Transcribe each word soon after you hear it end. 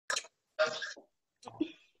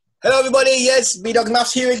Hello, everybody. Yes, BDogg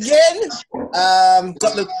Maths here again.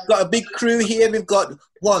 Got a big crew here. We've got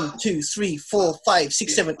 1, 2, 3, 4, 5,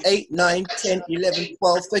 6, 7, 8, 9, 10, 11,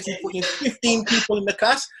 12, 13, 14, 15 people in the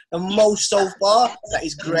class. The most so far. That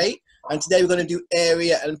is great. And today we're going to do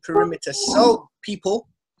area and perimeter. So, people,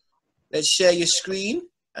 let's share your screen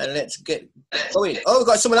and let's get going. Oh, we've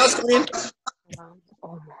got someone else coming in. I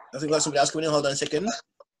think we've got somebody else coming in. Hold on a second.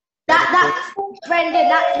 That's Brendan,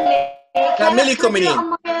 that's me. Got Millie coming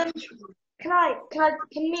in. Can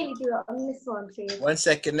Millie do it on this one, please? 1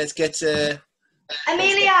 second, let's get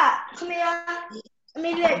Amelia, come here.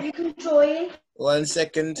 Amelia, you can join. 1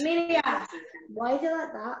 second. Amelia, why is it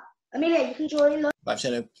like that? Amelia, you can join. Look.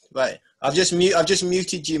 Right. I've just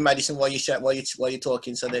muted you, Madison, while you're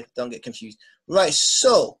talking, so they don't get confused. Right.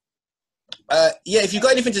 So, yeah, if you've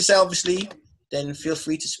got anything to say, obviously, then feel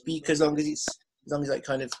free to speak as long as like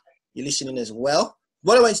kind of you're listening as well.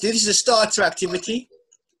 What I want to do, this is a starter activity.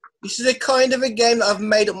 This is a kind of a game that I've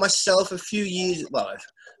made up myself a few years. Well,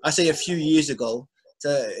 I say a few years ago. So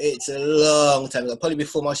it's a long time ago, probably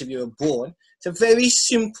before most of you were born. It's a very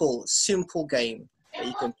simple game that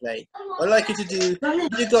you can play. What I'd like you to do,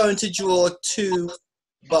 you're going to draw 2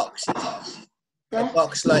 boxes. A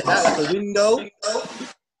box like that, like a window,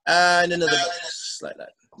 and another box like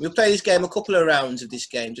that. We'll play this game a couple of rounds of this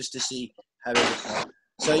game just to see how it goes.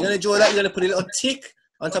 So you're going to draw that. You're going to put a little tick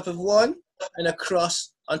on top of one and a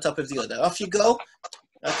cross on top of the other. Off you go.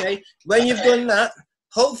 Okay. When you've done that,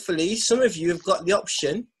 hopefully some of you have got the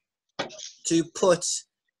option to put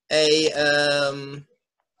a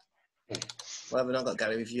well, have I not got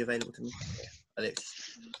gallery review available to me? I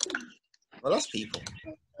lost people.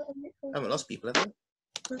 I haven't lost people, have I?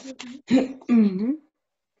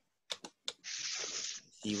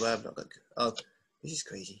 See why I've not got. Oh, this is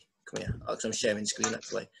crazy. Come here. Oh, 'cause I'm sharing screen.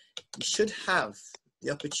 That's why. You should have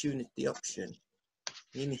the option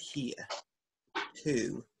in here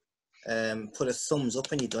to put a thumbs up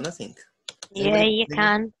when you're done. I think. Yeah, you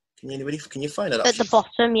can. Can you find that At option? the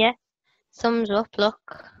bottom, yeah. Thumbs up. Look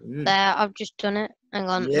there. I've just done it. Hang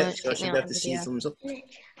on. Yeah, no, so I should be able to see thumbs up. Just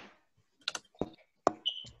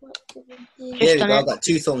There we done go. it. I've got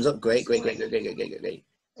 2 thumbs up. Great. Where do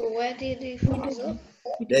you do thumbs up?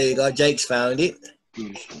 There you go. Jake's found it.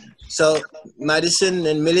 So Madison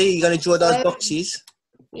and Millie, you're gonna draw those boxes.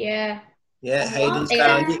 Yeah. Yeah, Hayden's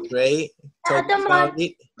found it. Great. Toby found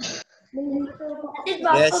it.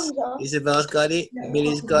 Yes, Isabel's got it.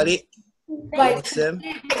 Millie's got it. Right. Awesome. Do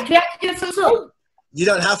we have to do thumbs up? You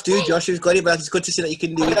don't have to. Joshua's got it, but it's good to see that you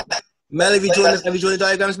can do it. Mel, have you drawn the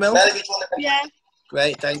diagrams, Mel? Yeah.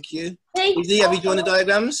 Great, thank you. Hey. Izzy, have you drawn the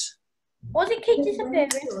diagrams? Why did it keep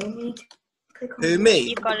disappearing? Who, me?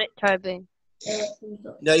 You've got it, Toby.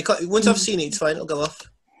 No, you can't. Once I've seen it, it's fine. It'll go off.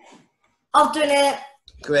 I've done it.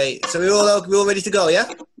 Great. So we're all ready to go, yeah?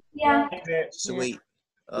 Yeah. Sweet.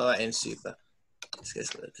 All right, and super. Let's get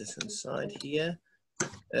this inside here.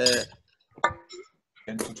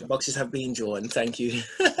 Boxes have been drawn. Thank you.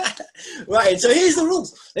 Right, so here's the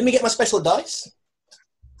rules. Let me get my special dice.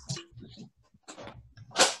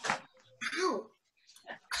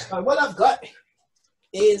 So what I've got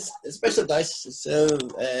is a special dice. So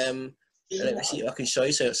let me see if I can show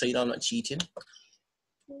you so you know I'm not cheating.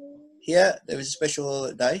 Here there is a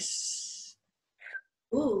special dice.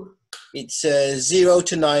 Ooh. It's 0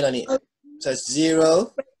 to 9 on it. So it's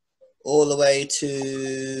 0 all the way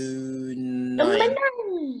to 9.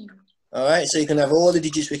 All right, so you can have all the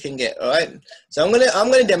digits we can get. All right, so I'm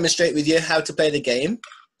gonna demonstrate with you how to play the game,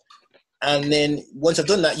 and then once I've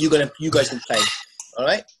done that, you guys can play. All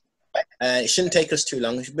right, it shouldn't take us too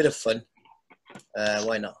long. It's a bit of fun.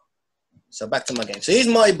 Why not? So back to my game. So here's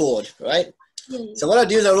my board, right? So what I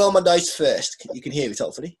do is I roll my dice first. You can hear it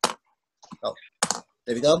hopefully. Oh,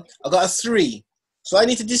 there we go. I got a 3. So I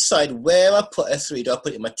need to decide where I put a 3. Do I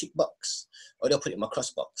put it in my tick box or do I put it in my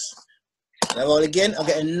cross box? And I roll again, I'll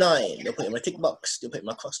get a 9. Do I put it in my tick box? Do I put it in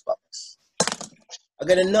my cross box? I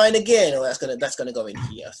get a 9 again. Oh, that's gonna go in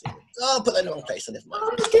here, I think. Oh, I'll put that in the wrong place, so never mind.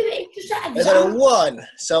 I got a 1.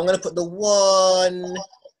 So I'm gonna put the 1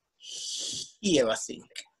 here, I think.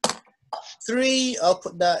 3, I'll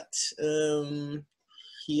put that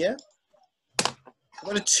here. I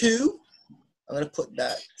got a 2. I'm gonna put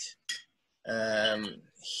that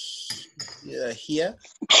here.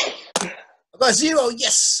 I've got a 0,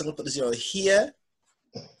 yes! I'm gonna put the 0 here.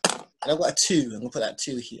 And I've got a 2, I'm gonna put that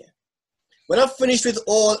 2 here. When I've finished with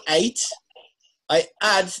all 8, I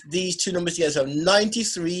add these 2 numbers together. So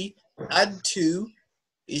 93, add 2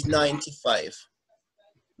 is 95.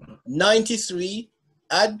 93,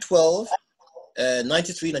 add 12,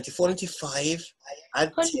 93, 94, 95,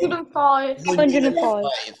 add 10. 105. 105.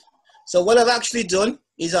 So what I've actually done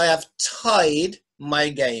is I have tied my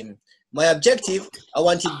game. My objective, I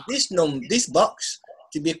wanted this box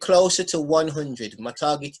to be closer to 100. My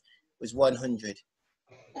target was 100.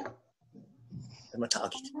 That's my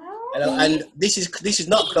target. And this is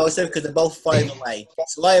not closer because they're both 5 away.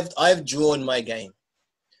 So I've drawn my game.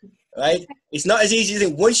 Right? It's not as easy as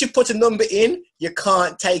it. Once you put a number in, you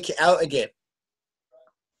can't take it out again.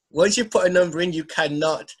 Once you put a number in, you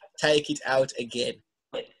cannot take it out again.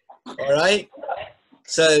 All right?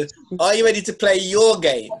 So, are you ready to play your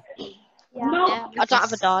game? Yeah, I don't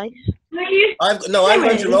have a die. I'm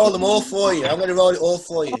going to roll them all for you. I'm going to roll it all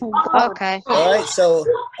for you. Okay. All right? So,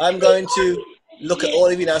 I'm going to look at all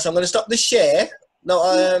of you now. So, I'm going to stop the share. No,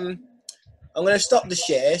 I'm going to stop the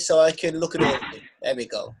share so I can look at all of you. There we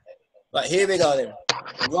go. Right, here we go then.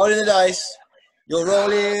 I'm rolling the dice. Your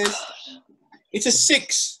roll is... It's a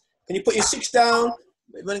 6. Can you put your 6 down?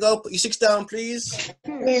 You want to go? Put your 6 down, please.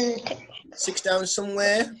 6 down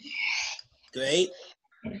somewhere. Great.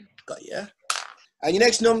 Got you. And your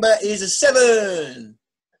next number is a 7.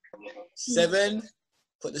 7.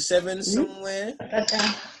 Put the 7 somewhere.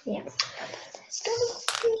 Yeah.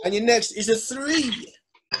 And your next is a 3.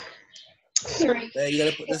 3. There, you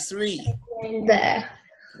got to put the 3. There.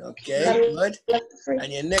 Okay, good.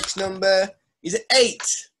 And your next number is an 8.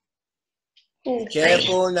 Be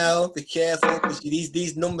careful now. Be careful because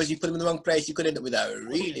these numbers, you put them in the wrong place, you could end up with a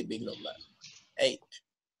really big number. 8.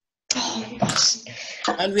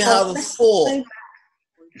 And we have a 4.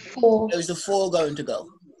 4. There's the 4 going to go.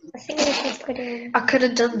 I could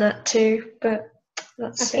have done that too, but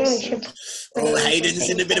that's so. Oh, Hayden's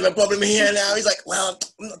in a bit of a problem here now. He's like, well,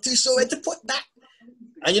 I'm not too sure where to put that.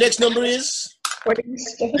 And your next number is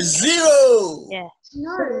 0. Yeah.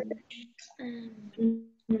 No.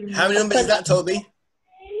 How many numbers is that, Toby?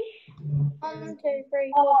 1, 2,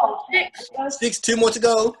 3, 4, 6. 6. 2 more to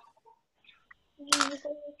go.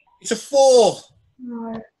 It's a 4.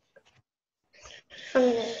 No.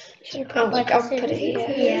 I'll put it here.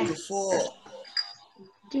 Yeah. It's a 4.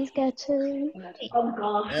 Please go to. Oh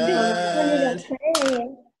God. And it's a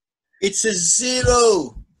 0. It's a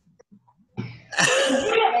 0.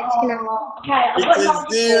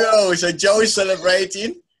 So Joe's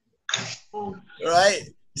celebrating. Right.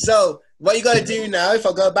 So what you got to do now, if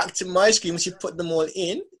I go back to my screen, once you put them all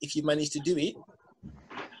in, if you manage to do it,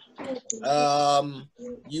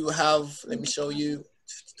 you have. Let me show you.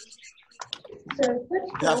 You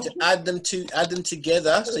have to add them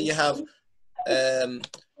together. So you have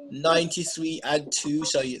 93 add 2.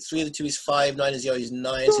 So 3 and 2 is 5. 9 and 0 is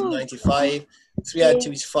 9. So 95. 3 add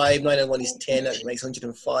 2 is 5. 9 and 1 is 10. That makes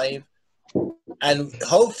 105. And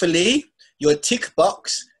hopefully your tick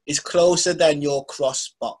box is closer than your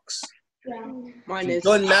cross box. Mine You've is.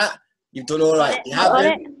 done that. You've done all right. You Got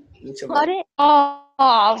haven't. Got it? Oh,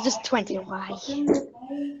 I was just 20 away.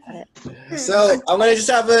 So I'm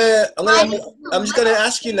just gonna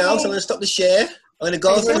ask you now. So I'm gonna stop the share. I'm gonna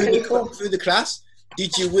go through the class.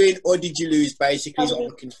 Did you win or did you lose? Basically, is what I'm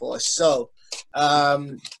looking for. So,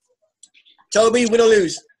 Toby, win or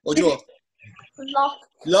lose or draw?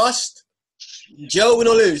 Lost. Joe, win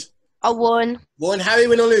or lose? I won. Won. Harry,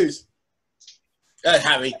 win or lose?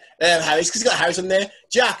 Harry. Harry's because he's got Harris on there.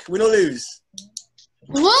 Jack, win or lose?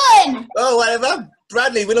 Won. Oh, whatever.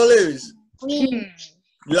 Bradley, win or lose?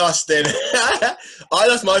 Lost then. I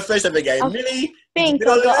lost my first ever game. Millie, Think win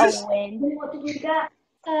or I got lose? a win. What did you get?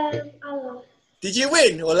 I lost. Did you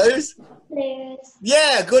win or lose? Lose.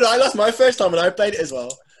 Yeah, good. I lost my first time and I played it as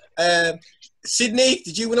well. Sydney,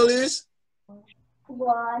 did you win or lose?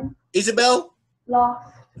 Won. Isabel?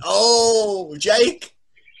 Lost. Oh, Jake?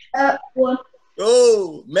 Won.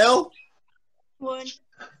 Oh, Mel? Won.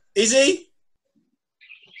 Izzy?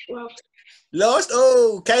 Lost. Lost?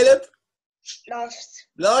 Oh, Caleb? Lost.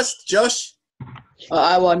 Lost? Josh?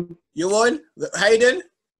 I won. You won? Hayden?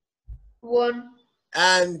 Won.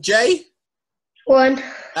 And Jay? Won.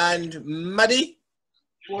 And Maddie?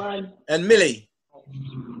 Won. And Millie?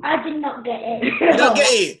 I did not get it. You don't get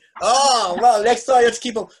it? Oh, well, next time you have to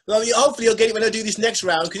keep on. Well, hopefully you'll get it when I do this next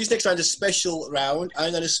round, because this next round is a special round.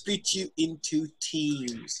 I'm going to split you into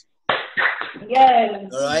teams. Yeah.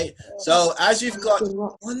 All right? So, as you've got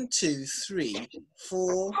 1, 2, 3,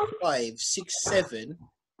 4, 5, 6, 7,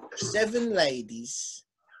 7 ladies.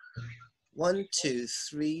 1, 2,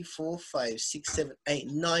 3, 4, 5, 6, 7,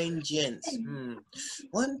 8, 9 gents.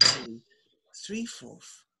 1, 2, 3, 4,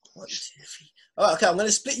 1, 2, 3. All right, okay, I'm going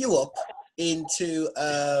to split you up into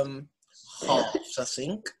halves, I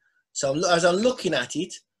think. So as I'm looking at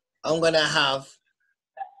it, I'm going to have...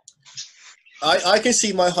 I can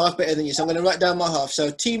see my half better than you, so I'm going to write down my half. So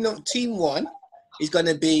team 1 is going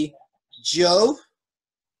to be Joe,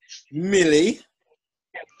 Millie,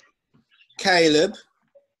 Caleb,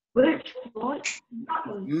 Which one? That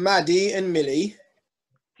one. Maddie and Millie,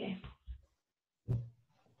 Okay.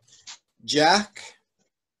 Jack,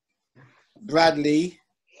 Bradley,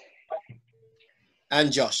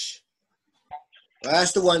 and Josh. Well,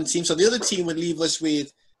 that's the one team. So the other team would leave us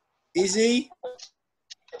with Izzy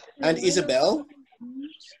and Isabel,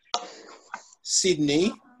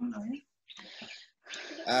 Sydney,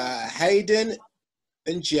 Hayden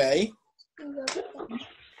and Jay,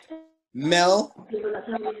 Mel,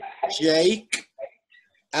 Jake,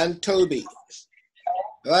 and Toby.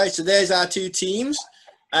 All right, so there's our two teams,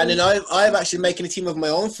 and then I'm actually making a team of my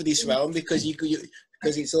own for this round because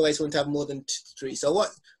because it's always going to have more than three. So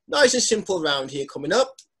what? Nice and simple round here coming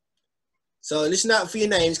up. So listen out for your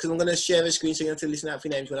names because I'm going to share the screen, so you have to listen out for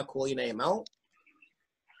your names when I call your name out.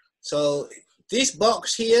 So this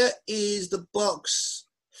box here is the box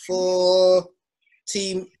for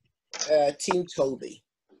Team Toby.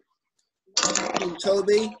 Team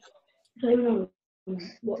Toby.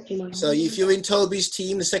 So if you're in Toby's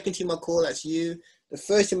team, the second team I'll call, that's you. The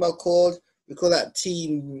first team I'll call, we call that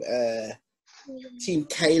Team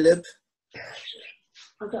Caleb.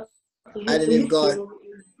 And then we've got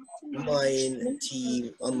mine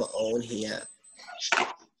team on my own here.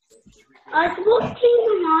 What team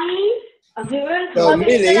am I in? So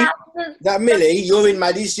Millie, you're in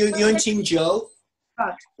Maddie's, you're in Team Joe.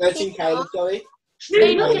 Team Caleb, sorry. Now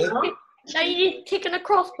you just tick in a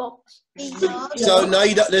cross box. So no,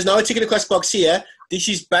 you don't, there's no tick in the cross box here. This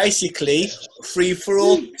is basically free for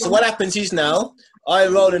all. So what happens is now I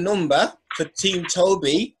roll a number for Team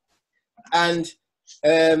Toby, and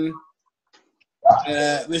we'll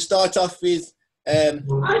start off with. I do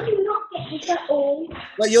not get this at all.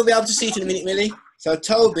 Well, you'll be able to see it in a minute, Millie. So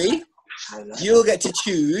Toby, you'll get to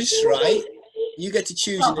choose, right? You get to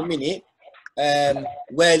choose in a minute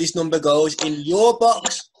where this number goes, in your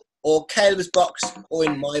box or Caleb's box or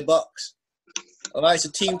in my box. All right, so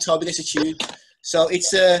Team Toby gets to choose. So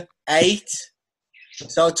it's a 8.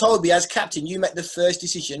 So Toby, as captain, you make the first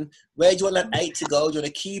decision. Where do you want that 8 to go? Do you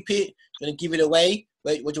want to keep it? Do you want to give it away?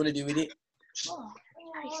 What do you want to do with it?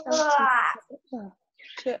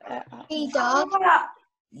 BDogg.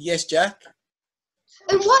 Yes, Jack.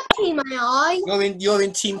 In what team am I? You're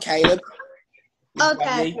in Team Caleb.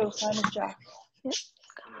 Okay.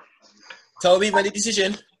 Toby, made a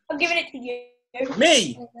decision. I'm giving it to you.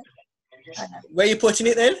 Me? Where are you putting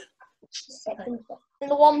it then? In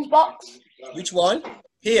the ones box. Which one?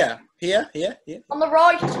 Here. On the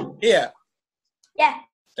right. Here. Yeah.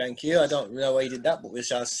 Thank you. I don't know why you did that, but we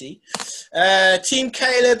shall see. Team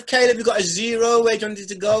Caleb. Caleb, you got a 0. Where do you want it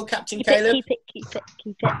to go, Captain Caleb? Keep it.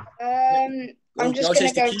 I'm just going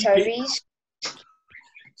to go Toby's.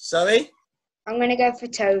 Sorry? I'm going to go for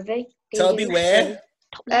Toby. Toby, where?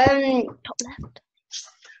 Top left.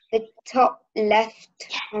 The top left,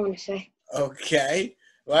 I want to say. Okay.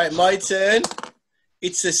 Right, my turn.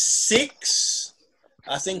 It's a 6.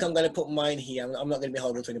 I think I'm going to put mine here. I'm not going to be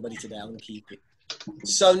holding to anybody today. I'm going to keep it.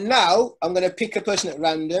 So now I'm going to pick a person at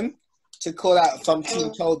random to call out from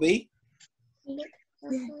Team Toby. And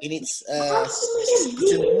it's a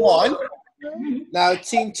 1. Now,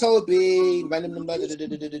 Team Toby, random number,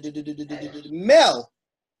 Mel.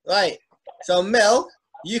 Right. So, Mel,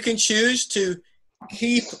 you can choose to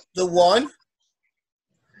keep the 1,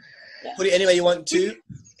 put it anywhere you want to,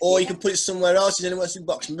 or you can put it somewhere else in anyone's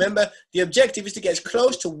box. Remember, the objective is to get as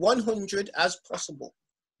close to 100 as possible.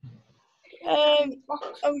 I'm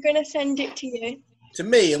going to send it to you. To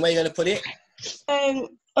me, and where are you going to put it?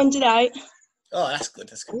 Under the 8. Oh, that's good.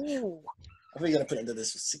 That's good. Ooh. I thought you were going to put it under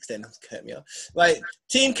this 16. Cut me off. Right,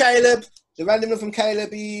 Team Caleb. The random number from Caleb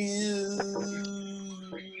is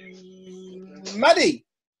Maddie.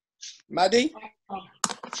 Maddie,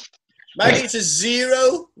 it's a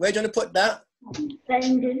 0. Where do you want to put that?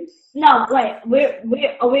 No, wait.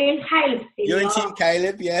 Are we in Caleb's team? You're in Team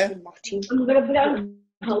Caleb, yeah. I'm gonna put it on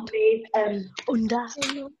Toby's. Under.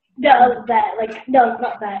 No, there. No,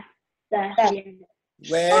 not there. There.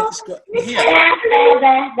 Where? Oh,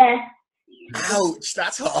 here. There. Ouch,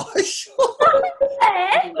 that's harsh.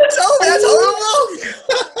 That's horrible.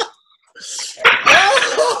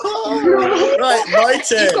 Right, my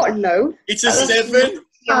turn. You've got a no. It's a 7.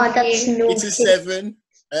 Oh, that's no. It's a 7.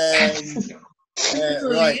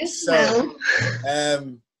 Right, so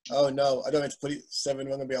oh no, I don't have to put it 7.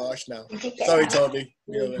 I'm gonna be harsh now. Sorry, Toby.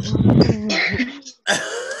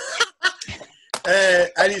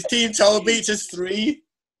 And it's Team Toby. It's a 3.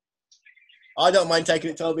 I don't mind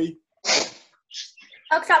taking it, Toby.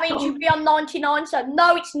 Because that means you'd be on 99, so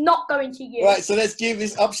no, it's not going to you. Right, so let's give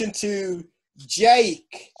this option to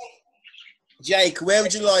Jake. Jake, where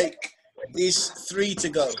would you like these 3 to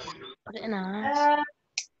go? Put it in ours.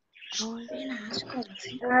 Caleb's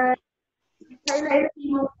team on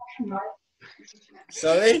the bottom right.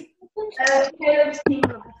 Sorry? Caleb's team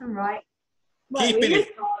on the bottom right. Keeping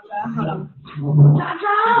it. Hold on.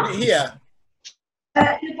 Keep it here.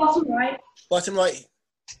 The bottom right. Bottom right.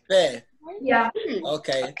 There. Yeah.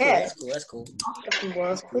 Okay. Okay. Cool. That's cool. Fucking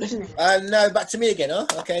world, isn't it? No, back to me again, huh?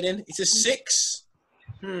 Okay, then. It's a 6.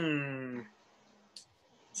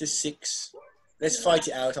 It's a 6. Let's fight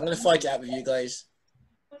it out. I'm going to fight it out with you guys.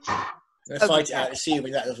 I'm going to fight it out to see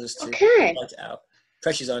when that does too. Okay. Fight it out.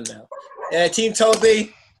 Pressure's on now. Team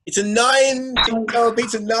Toby, it's a 9. Team Toby,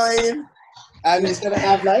 it's a 9. And It's gonna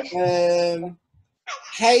have life.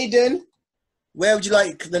 Hayden, where would you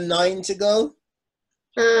like the 9 to go?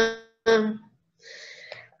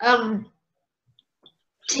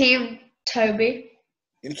 Team Toby.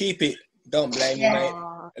 You can keep it. Don't blame me, mate.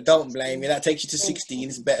 Don't blame me. That takes you to 16.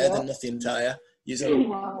 It's better than nothing, Tyre.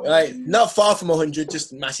 Right, not far from 100,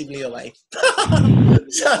 just massively away. So,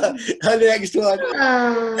 on the next one.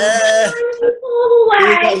 Who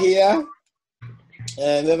we got here? We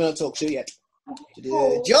haven't not talked to yet.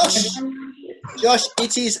 Josh. Josh,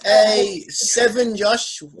 it is a 7,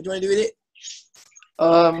 Josh. What do you want to do with it?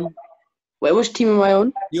 Wait, which team am I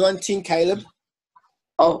on? You on Team Caleb?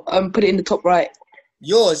 Oh, put it in the top right.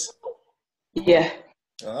 Yours? Yeah.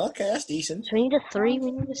 Oh, okay, that's decent. So we need a 3.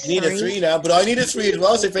 We need a 3. You need a 3 now, but I need a 3 as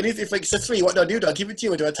well. So if it's a 3, what do I do? Do I give it to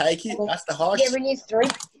you or do I take it? That's the harsh. Yeah, we need 3.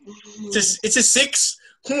 It's a 6.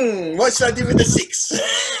 What should I do with the 6?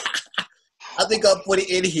 I think I'll put it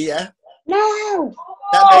in here. No.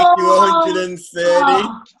 That makes you 130.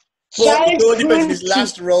 But it all depends on his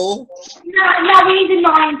last roll. No, we need a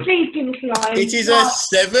 9. Please give us a 9. It is a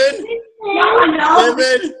 7. No.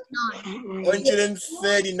 7.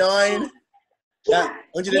 139.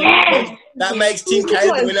 That makes Team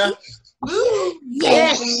Caleb the winner.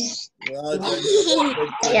 Yes. Well done.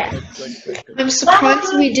 Good. I'm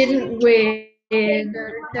surprised we didn't win.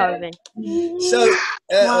 Toby. So,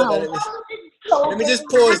 hold on, let me just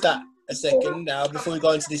pause that a second now before we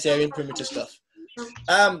go into this area and perimeter stuff.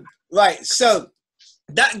 Right, so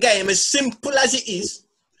that game, as simple as it is,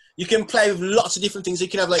 you can play with lots of different things. You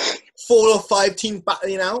can have like 4 or 5 teams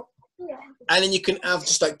battling out. And then you can have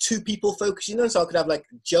just like 2 people focusing on. So I could have like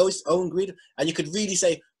Joe's own grid. And you could really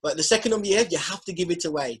say, but the second number you have to give it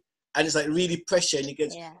away. And it's like really pressure. And it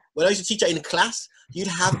gets, when I used to teach that in class, you'd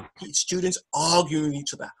have students arguing with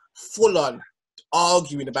each other. Full on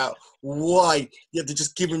arguing about why you have to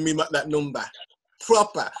just give me that number.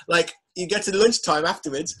 Proper. Like you get to lunchtime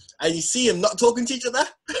afterwards and you see them not talking to each other.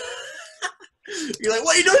 You're like,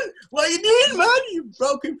 what are you doing? What are you doing, man?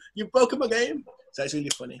 You broke my game. So it's really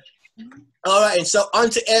funny. All right, and so on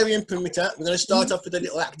to area and perimeter. We're going to start off with a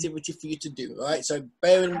little activity for you to do. All right, so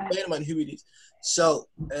bear in mind who it is. So,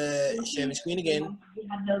 sharing screen again.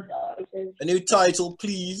 A new title,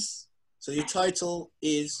 please. So your title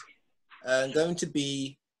is going to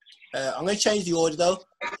be, I'm going to change the order though.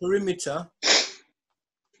 Perimeter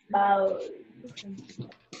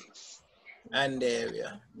and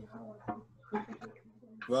area.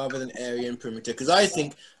 Rather than area and perimeter. Because I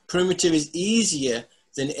think perimeter is easier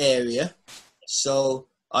than area, so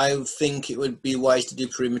I think it would be wise to do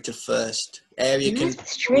perimeter first. Area can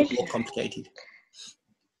be more complicated.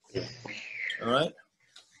 All right.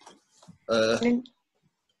 Okie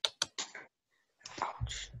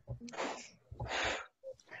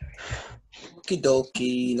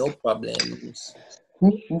dokie, no problems.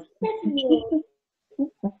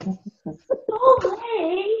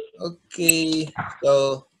 Okay,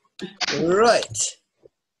 so right.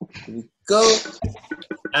 Here we go.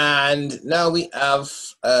 And now we have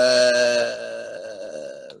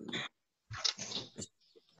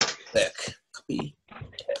back, copy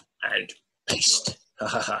and paste.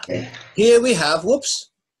 Here we have,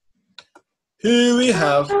 here we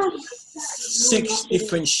have 6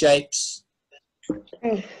 different shapes.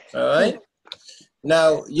 All right.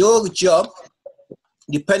 Now your job,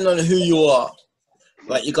 depending on who you are,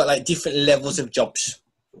 like you got like different levels of jobs.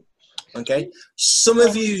 Okay, some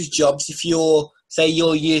of you's jobs, if you're, say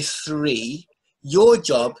you're year 3, your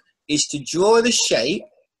job is to draw the shape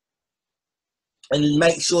and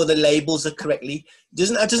make sure the labels are correctly. It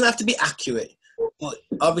doesn't have to be accurate, but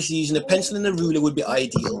obviously using a pencil and a ruler would be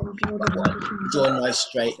ideal. Draw a nice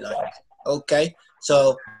straight line. Okay,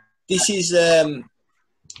 so this is a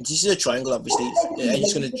triangle, obviously, and you're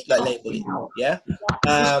just going to like label it, yeah?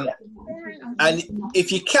 And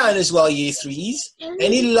if you can as well, year 3s,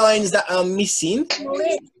 any lines that are missing,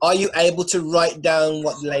 are you able to write down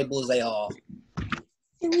what labels they are?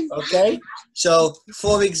 Okay. So,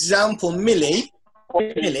 for example, Millie,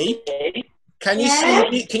 can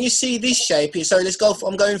you see this shape here? So let's go.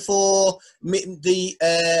 I'm going for the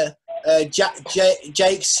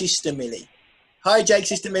Jake's sister Millie. Hi, Jake's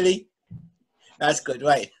sister Millie. That's good,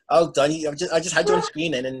 right? Oh, done. I just had you on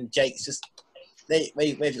screen, and then Jake's just where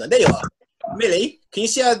have you gone? There you are, Millie. Can you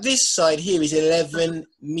see how this side here is 11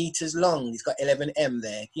 meters long? It's got 11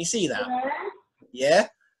 there. Can you see that? Yeah.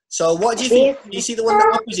 So what do you think? You see the one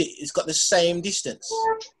opposite? It's got the same distance.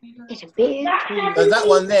 It's a big tree. So that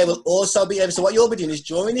one there will also be 11. So what you'll be doing is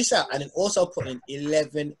drawing this out and then also putting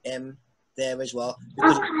 11 there as well.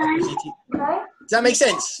 Because it's opposite. Does that make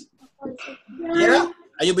sense? Yeah?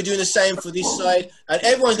 And you'll be doing the same for this side. And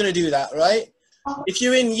everyone's going to do that, right? If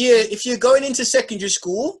you're going into secondary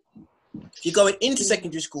school,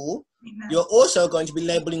 you're also going to be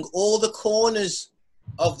labeling all the corners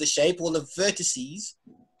of the shape, all the vertices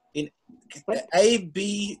in A,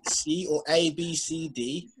 B, C or A, B, C,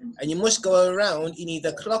 D. And you must go around in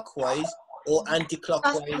either clockwise or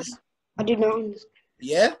anti-clockwise. I did not understand.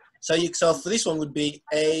 Yeah? So for this one would be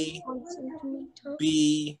A,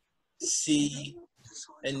 B, C,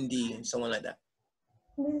 and D, and so on like that.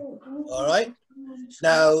 All right.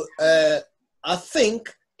 Now, I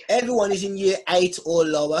think everyone is in year 8 or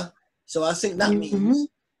lower. So I think that means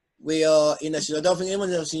we are in a. So I don't think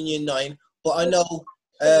anyone else is in year 9. But I know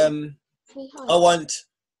I want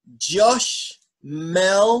Josh,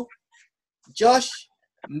 Mel,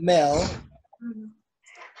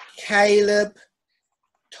 Caleb,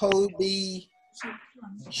 Toby,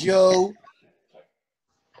 Joe.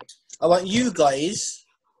 I want you guys,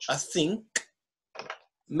 I think,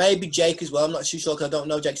 maybe Jake as well. I'm not too sure because I don't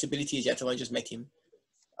know Jake's abilities yet. I just met him.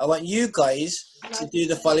 I want you guys to do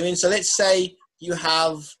the following. So let's say you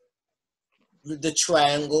have the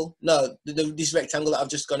triangle. No, this rectangle that I've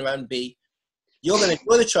just gone around B. You're going to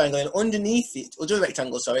draw the triangle and underneath it, or draw the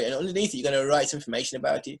rectangle, sorry, and underneath it, you're going to write some information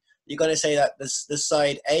about it. You're going to say that the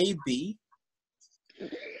side AB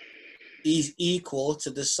is equal to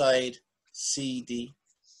the side CD,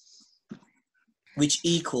 which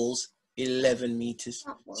equals 11 meters.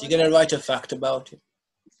 So you're going to write a fact about it.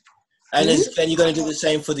 And then you're going to do the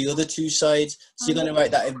same for the other two sides. So you're going to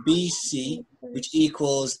write that a BC, which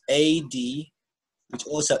equals AD, which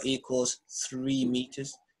also equals 3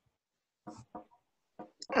 meters.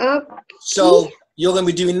 So you're going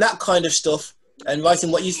to be doing that kind of stuff and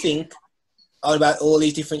writing what you think about all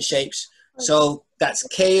these different shapes. So that's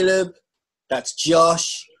Caleb, that's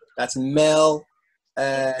Josh, that's Mel,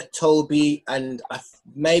 Toby, and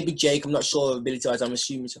maybe Jake. I'm not sure of ability-wise, I'm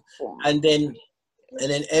assuming so. And then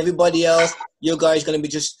everybody else, you guys going to be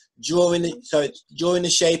just drawing the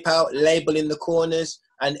shape out, labeling the corners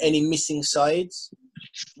and any missing sides.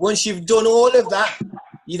 Once you've done all of that,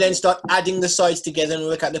 you then start adding the sides together and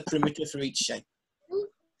work out the perimeter for each shape.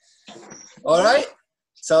 All right.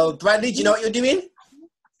 So Bradley, do you know what you're doing?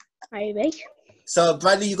 Maybe. So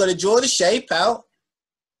Bradley, you've got to draw the shape out.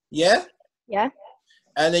 Yeah. Yeah.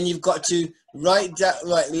 And then you've got to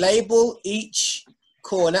label each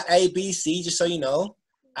corner A, B, C, just so you know.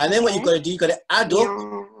 And then what you've got to do, you've got to add up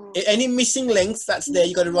any missing length that's there.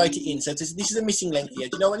 You've got to write it in. So this is a missing length here.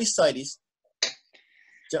 Do you know what this side is?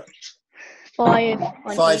 5.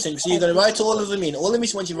 5 centimeters. So you're going to write all of them in. All the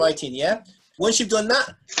missing ones you write in, yeah? Once you've done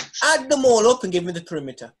that, add them all up and give me the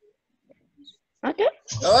perimeter. Okay.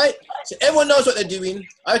 All right? So everyone knows what they're doing.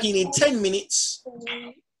 I reckon you need 10 minutes.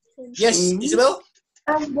 Yes, Isabel?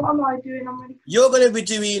 What am I doing? I'm ready. You're going to be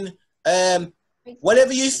doing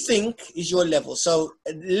whatever you think is your level. So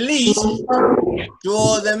at least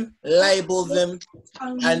draw them, label them,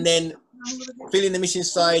 and then fill in the missing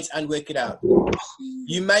sides and work it out.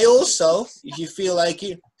 You may also, if you feel like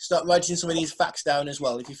it, start writing some of these facts down as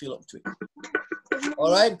well, if you feel up to it.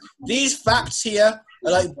 All right? These facts here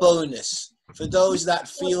are like bonus for those that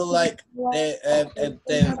feel like they're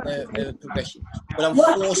progression. But I'm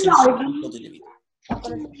forcing some people to do it.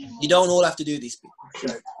 You don't all have to do this.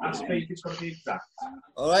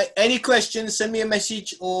 All right? Any questions, send me a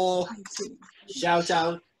message or shout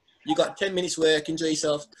out. You got 10 minutes work. Enjoy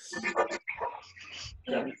yourself.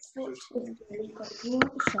 But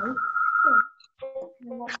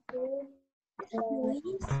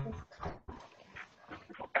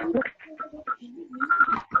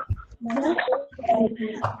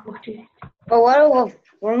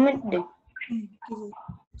what am I do?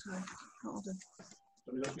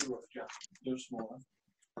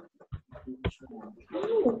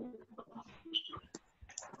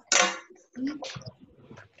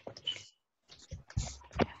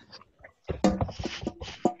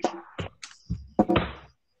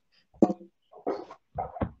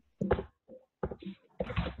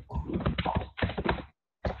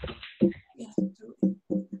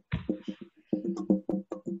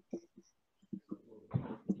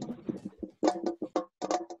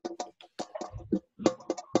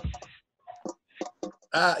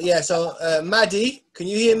 Yeah, so Maddie, can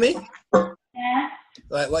you hear me? Yeah.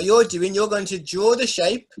 Right, what you're doing, you're going to draw the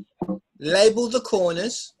shape, label the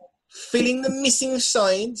corners, fill in the missing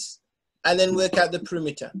sides, and then work out the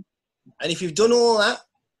perimeter. And if you've done all that,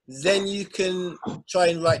 then you can try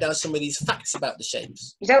and write down some of these facts about the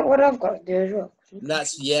shapes. Is that what I've got to do as well? And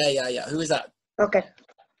that's, yeah. Who is that? Okay.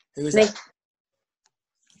 Who is Me. that?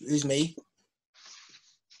 Who's me?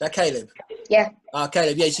 That Caleb? Yeah.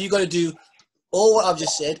 Caleb, yeah, so you've got to do all what I've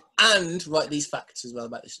just said and write these facts as well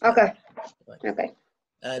about this. Okay. Right. Okay.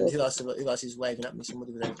 And who else is waving at me?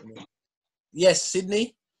 Somebody with anything. Yes,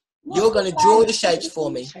 Sydney, you're going to draw the shapes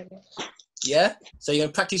for me. Yeah? So you're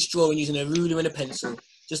going to practice drawing using a ruler and a pencil,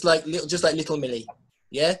 just like little Millie.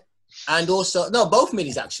 Yeah? And also, no, both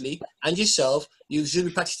Millies actually, and yourself, you should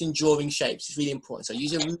be practicing drawing shapes. It's really important. So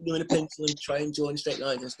use a ruler and a pencil and try and draw in straight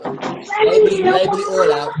lines and stuff. Label it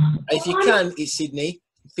all out. And if you can, it's Sydney,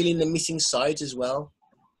 fill in the missing sides as well.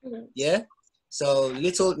 Yeah? So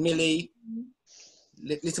little Millie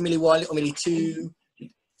 1, little Millie 2,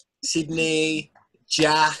 Sydney,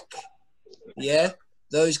 Jack, yeah?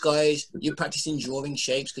 Those guys, you're practicing drawing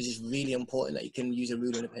shapes because it's really important that you can use a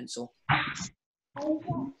ruler and a pencil.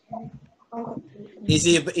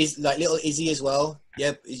 Izzy is like little Izzy as well.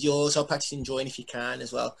 Yeah, you're also practicing drawing if you can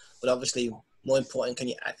as well. But obviously, more important, can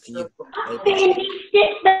you?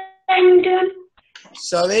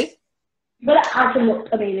 Sorry. But add them up,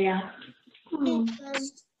 Amelia.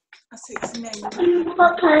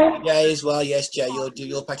 Okay. Yeah, as well. Yes, Jay,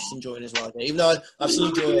 you're practicing drawing as well. Jay. Even though I've seen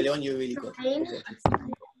you draw earlier on, you're really good.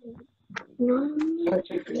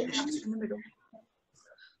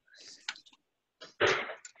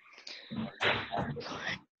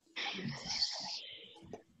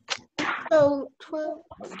 So 12.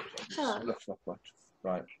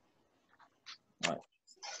 Right.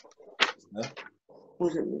 No?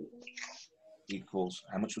 Was it? Equals,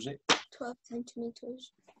 how much was it? 12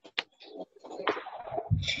 centimeters.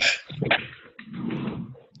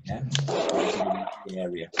 Yeah. The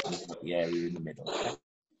area. We've got the area in the middle.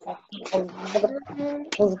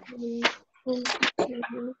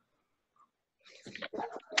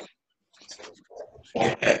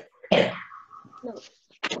 No.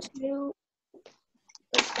 2.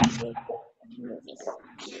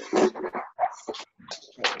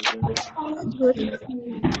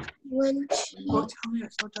 One, two,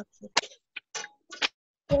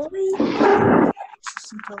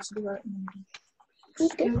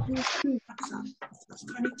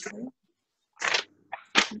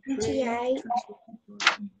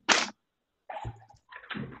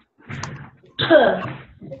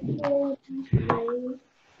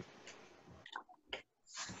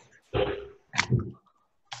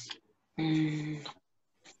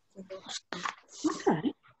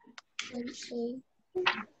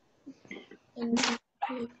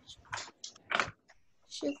 Okay.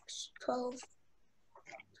 6, 12,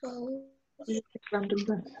 12, Random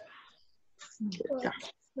breath. 12,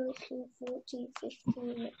 13, 14,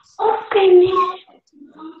 15,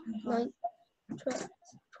 9, 12,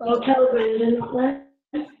 12. Tell Brandon, not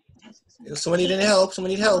there. Someone need any help?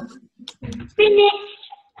 Someone need help? Finished.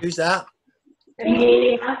 Who's that?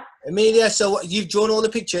 Amelia. Amelia. So you've drawn all the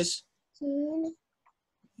pictures?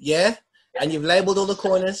 Yeah? And you've labelled all the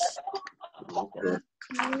corners?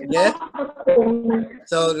 Yeah?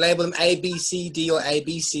 So label them A, B, C, D or A,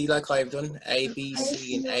 B, C like I've done. A, B,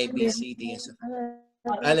 C and A, B, C, D and stuff.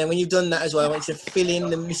 And then when you've done that as well, I want you to fill in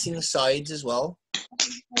the missing sides as well.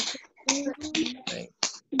 Okay.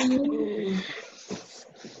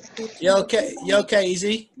 You okay? You okay,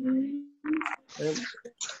 Izzy?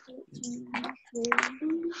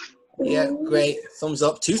 Yeah, great. Thumbs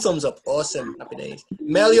up. 2 thumbs up. Awesome. Happy days.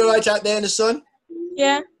 Mel, you alright out there in the sun?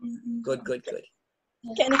 Yeah. Good, good, good.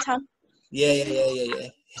 Getting a tan. Yeah.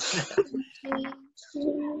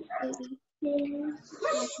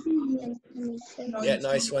 Yeah,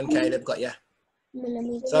 nice one, Caleb. Got ya.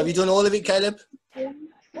 So have you done all of it, Caleb?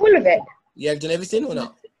 All of it? Yeah, have you done everything or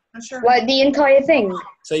not? Like the entire thing?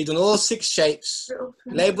 So you've done all 6 shapes,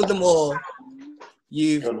 labelled them all.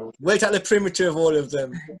 You've worked out the perimeter of all of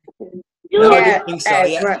them. No, I didn't think so.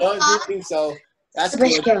 Yeah, right. no, I didn't think so. That's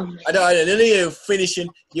good. I don't know.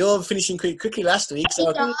 You're finishing quickly last week.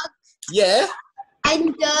 So yeah.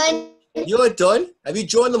 I'm done. You're done. Have you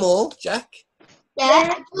drawn them all, Jack?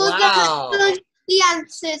 Yeah. Wow. The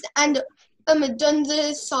answers and done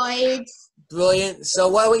the sides. Brilliant. So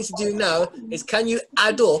what I want you to do now is, can you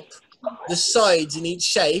add up the sides in each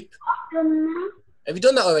shape? Have you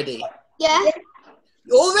done that already? Yeah.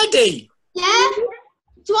 Already? Yeah.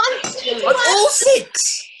 On all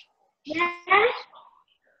 6? Yeah.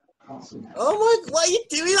 Oh my! What are you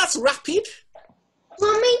doing? That's rapid. Do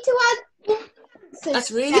you want me to add answers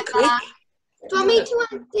That's really quick. Do you want me to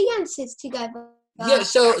add the answers together? Yeah.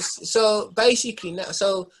 So basically now,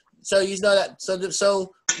 so you know that. So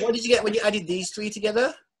what did you get when you added these three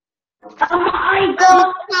together? I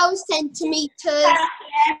got 12 centimeters.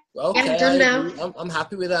 Okay, I'm done now. I'm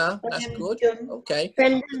happy with that. That's good. Okay,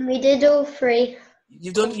 Brendan, we did all three.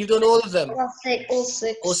 you've done all of them. All six. All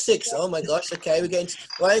six. Or six. Oh my gosh. Okay, we're getting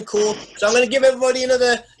right. Cool. So I'm going to give everybody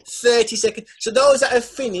another 30 seconds. So those that have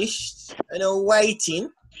finished and are waiting,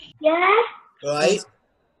 yeah. right?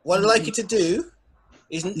 What I'd like you to do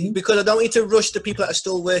is, because I don't want you to rush the people that are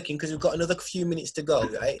still working, because we've got another few minutes to go,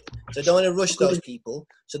 right? So I don't want to rush those people.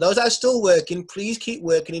 So those that are still working, please keep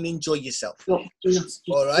working and enjoy yourself.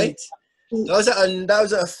 All right. Those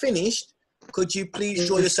that are finished, could you please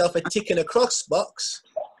draw yourself a tick and a cross box,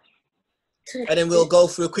 and then we'll go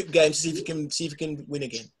through a quick game to see if you can win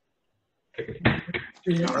again.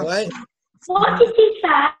 All right. What did you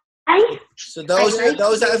say? So those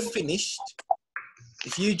that have finished,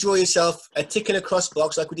 if you draw yourself a tick and a cross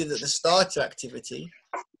box like we did at the starter activity.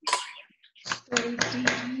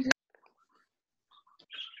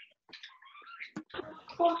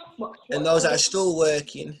 And those that are still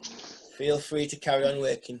working, feel free to carry on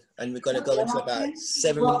working. And we're going to go into about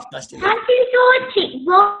 7 minutes past 11. How do you do a tick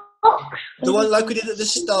box? The one like we did at the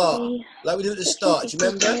start. Like we did at the start. Do you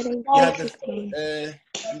remember? You had the,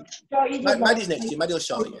 Maddie's next to you. Maddie will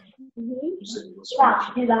show you.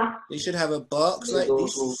 Do that. You should have a box like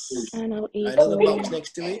this. Another box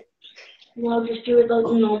next to it. I'll just do it like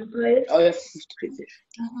non-players. Oh, yeah.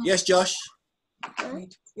 Yes, Josh.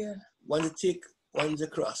 Yeah. One's a tick, one's a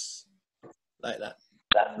cross. Like that.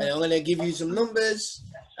 And I'm going to give you some numbers,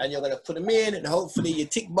 and you're going to put them in, and hopefully your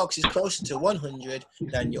tick box is closer to 100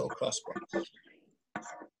 than your cross box.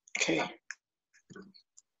 Okay.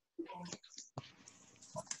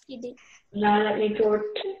 Now let me draw a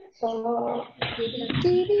tick box.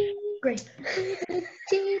 Great. Yeah,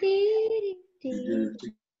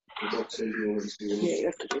 you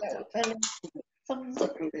have to do that. Thumbs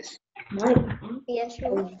up. Yeah,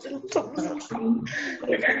 sure.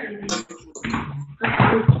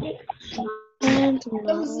 And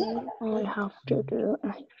now I have to do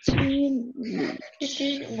 18.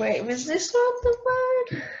 Wait, was this not the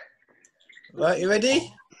word? Right, you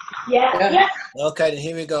ready? Yeah. Okay, then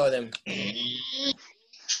here we go then.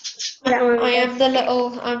 I am the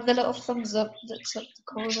little thumbs up that's up the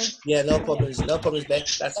corner. Yeah, no problems, Beck.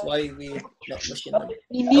 That's why we're not rushing them.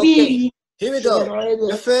 Okay, here we go.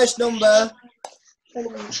 The first number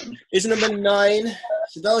is number 9.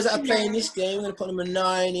 So those that are playing this game, I'm going to put number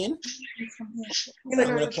 9 in. I'm going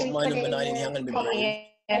to put my number 9 in here. I'm going to be brave.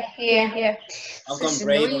 Yeah. I've gone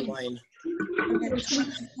brave on mine.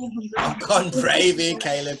 I've gone brave here,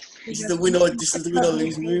 Caleb. This is the win or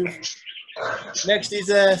lose move. Next is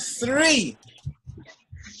 3.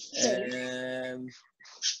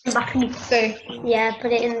 Yeah,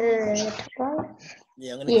 put it in the top right.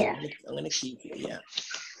 Yeah, I'm gonna keep it. Yeah.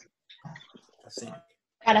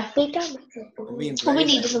 I think. I'm being All we brave.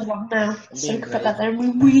 need is a 1 now. I'm So we being can put brave. that there and we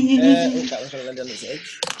win. That one's gonna land on its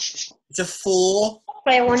edge. It's a 4.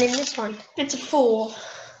 Put one in this one. It's a 4.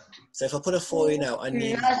 So if I put a 4 in now, I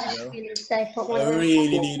need I was a just 0. going to say put one I in.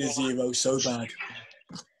 really need a 0 so bad.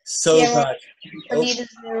 So Yeah, bad. I Oh, need a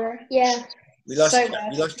 0. Yeah. we lost so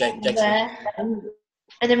bad. Jackson. There. And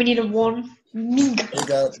then we need a 1. Here we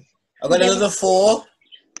go. I've got another 4.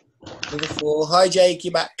 Another 4. Hi Jake,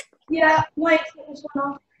 you back? Yeah, wait, put this one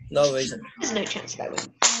off. No reason. There's no chance that win.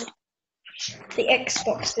 The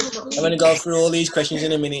Xbox did not. I'm going to go through all these questions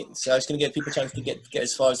in a minute, so I'm just going to give people a chance to get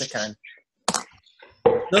as far as they can.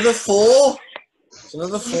 Another 4. It's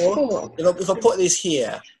another 4. If I put this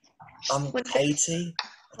here, I'm 80.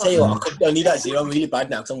 I'll tell you what, I need that 0 really bad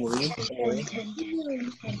now because I'm worried.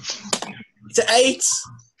 It's an 8.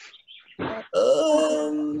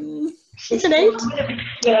 It's an 8.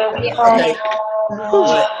 Okay.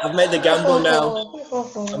 I've made the gamble now.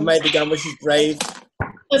 I've made the gamble. She's brave.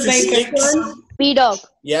 It's a 6. BDogg.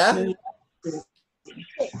 Yeah?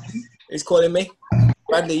 He's calling me.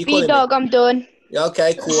 Bradley, you calling me? BDogg, I'm done. Yeah,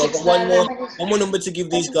 okay, cool. I've got one more number to give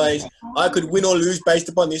these guys. I could win or lose based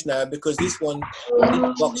upon this now because this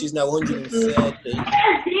box is now 130.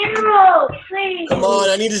 0, please. Come on,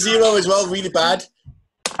 I need a 0 as well, really bad.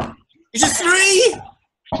 It's a 3!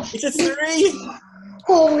 It's a 3!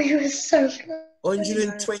 Oh, you were so good.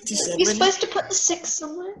 127. You're supposed to put the 6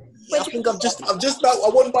 somewhere. I think I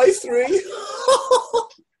won by 3.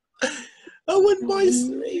 I won by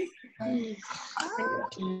 3.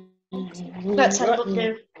 Let's have a look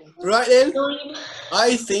now. Right then,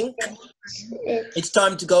 I think it's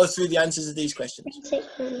time to go through the answers of these questions.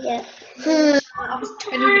 Yeah.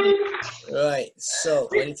 Right, so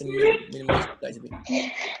I need to minimize that a bit.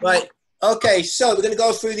 Right, okay, so we're going to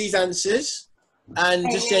go through these answers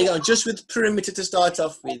and just say, just with perimeter to start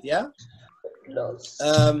off with, yeah?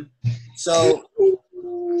 So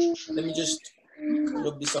let me just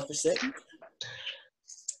rub this off a sec.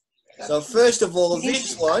 So first of all,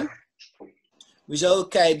 this one was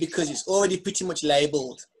okay because it's already pretty much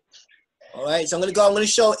labeled. All right, so I'm going to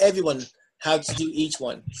show everyone how to do each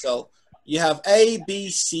one. So you have A, B,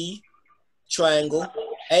 C triangle.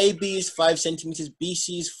 AB is 5 centimeters,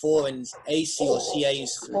 BC is 4, and AC or CA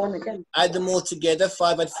is 3. Add them all together.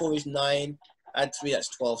 5 add 4 is 9. Add 3, that's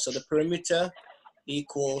 12. So the perimeter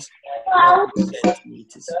equals 12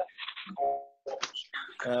 centimeters.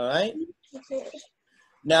 All right.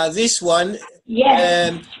 Now this one,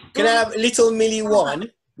 can I have little Millie 1?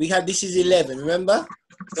 We had this is 11, remember?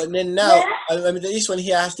 But then now, this one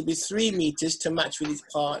here has to be 3 meters to match with its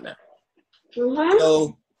partner.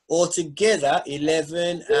 So altogether,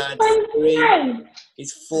 11 and 3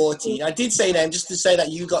 is 14. I did say name just to say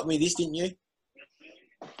that you got me this, didn't you?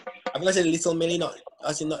 I'm gonna say little Millie,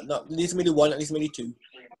 I said not little Millie 1, not little Millie 2.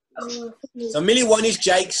 So Millie 1 is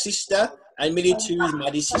Jake's sister, and Millie 2 is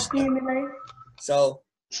Maddie's sister. So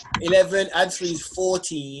 11 add 3 is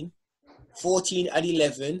 14. 14 add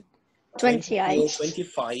 11. 28.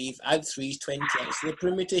 25. Add 3 is 28. So the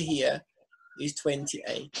perimeter here is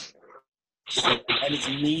 28. So, and it's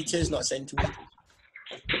meters, not centimeters.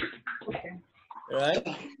 Right?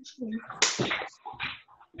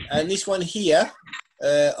 And this one here,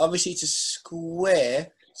 obviously it's a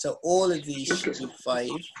square, so all of these should be 5.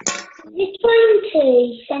 Is it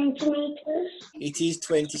 20 centimeters? It is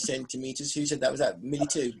 20 centimeters. Who said that? Was that Millie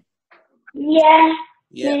 2? Yeah.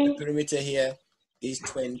 Yeah, the perimeter here is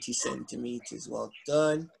 20 centimeters. Well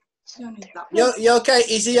done. You okay,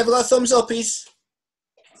 Izzy? Have you got a thumbs up,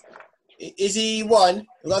 Izzy 1?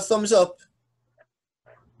 You got a thumbs up?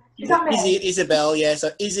 Izzy, Isabel, yeah.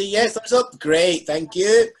 So Izzy, yeah, thumbs up. Great, thank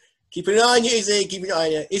you. Keep an eye on you, Izzy. Keep an eye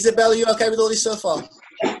on you. Isabel, you okay with all this so far?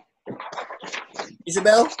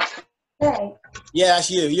 Isabel? Hey. Yeah,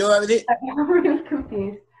 that's you. You alright with it? I'm really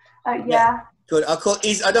confused. Yeah. Good. I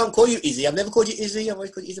don't call you Izzy. I've never called you Izzy. I've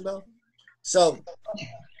always called you Isabel. So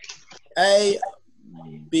A,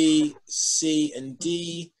 B, C, and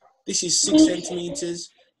D. This is 6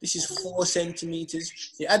 centimeters. This is 4 centimeters.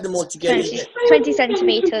 So you add them all together. 20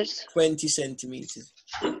 centimeters. 20 centimeters.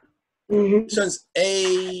 This one's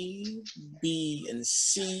A, B, and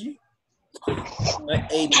C.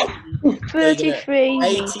 Right, A, B. 33.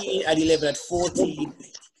 18 add 11 add 14.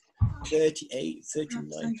 38,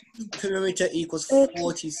 39. Perimeter equals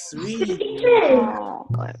 43. Oh,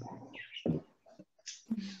 God.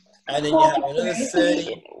 And then you have another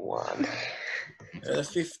 30. Another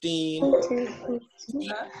 15.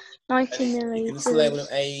 90 You can millimeters. still label them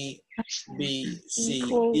A, B, C,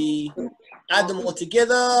 D. Add them all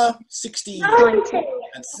together. 16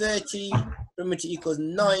 and 30. Perimeter equals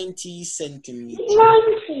 90 centimeters.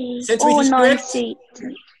 90. Centimeters Or correct? 90.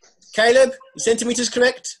 Caleb, centimeters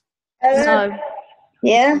correct? No.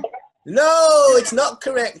 Yeah. No, it's not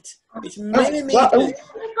correct. It's millimeters. I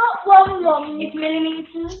got one wrong. It's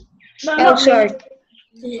millimeters. No, Oh, not sorry.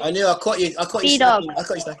 I knew. I caught you. BDogg. I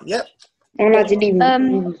caught you snacking. Yep. And I didn't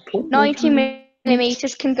even. 90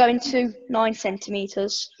 millimeters can go into 9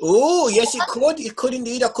 centimeters. Oh, yes, it could. It could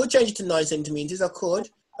indeed. I could change it to 9 centimeters. I could.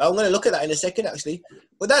 I'm going to look at that in a second, actually.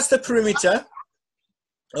 But that's the perimeter.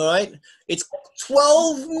 All right. It's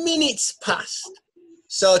 12 minutes past.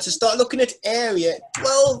 So to start looking at area,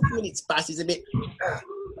 12 minutes past is a bit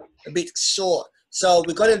short. So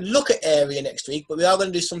we're going to look at area next week, but we are going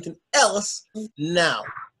to do something else now.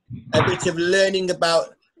 A bit of learning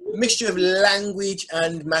about a mixture of language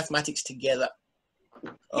and mathematics together.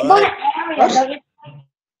 All right.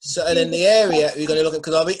 So and then the area we're going to look at,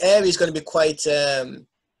 because our area is going to be quite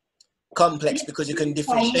complex because you can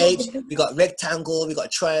different shapes. We got rectangle, we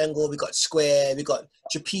got triangle, we got square, we got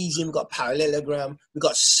trapezium, we got parallelogram, we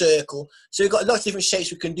got circle. So we've got lots of different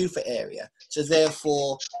shapes we can do for area. So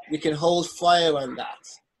therefore we can hold fire on that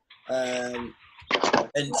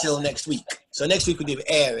until next week. So next week we do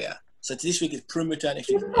area. So this week is perimeter, next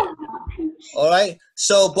week is area. All right.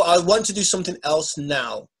 So, but I want to do something else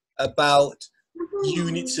now about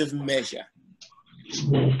units of measure.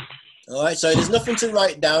 All right, so there's nothing to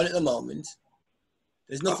write down at the moment.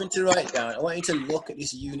 There's nothing to write down. I want you to look at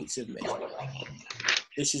these units of measure.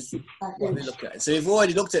 This is what we're looking at. So we've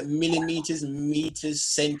already looked at millimeters, meters,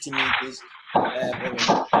 centimeters.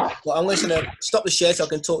 But I'm just going to stop the share so I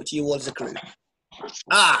can talk to you all as a crew.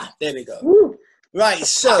 Ah, there we go. Right,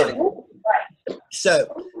 so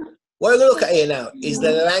what we're going to look at here now is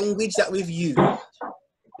the language that we've used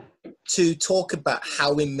to talk about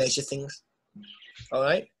how we measure things. All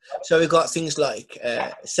right. So we've got things like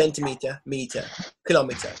centimeter, meter,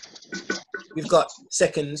 kilometer. We've got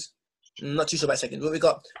seconds. I'm not too sure about seconds, but we've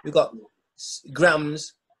got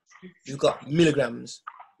grams. We've got milligrams,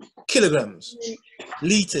 kilograms,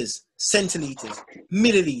 liters, centiliters,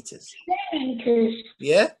 milliliters.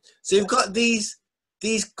 Yeah. So you've got these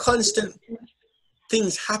constant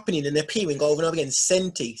things happening and appearing over and over again.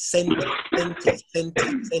 Centi,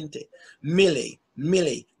 milli,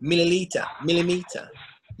 milliliter, millimeter.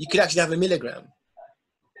 You could actually have a milligram.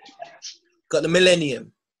 Got the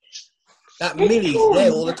millennium. That milli's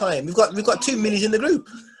there all the time. We've got 2 millis in the group.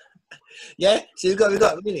 Yeah. So we've got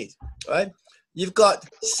millis, right? You've got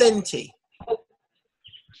centi.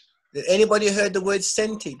 Anybody heard the word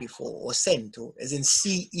centi before, or cent, or as in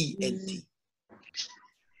C-E-N-T?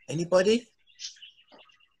 Anybody?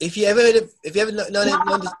 If you ever known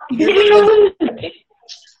this,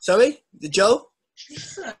 sorry, Joe?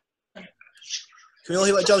 Can we all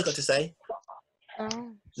hear what Joe's got to say?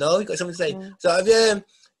 No, you got something to say. So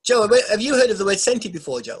Joe, have you heard of the word centi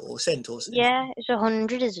before, Joe, or cent or cent? Yeah, it's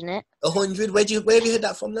 100, isn't it? 100. Where have you heard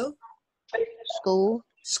that from, though?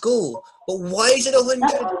 School. But why is it 100?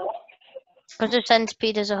 Because a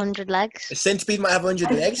centipede has 100 legs. A centipede might have 100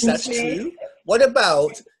 legs. That's true. What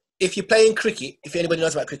about if you're playing cricket? If anybody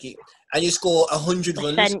knows about cricket, and you score 100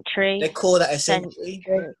 runs, Century. they call that a century.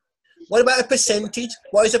 What about a percentage?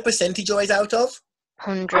 What is a percentage always out of?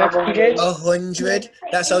 100. 100.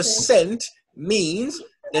 That's how cent means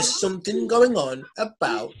there's something going on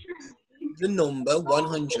about the number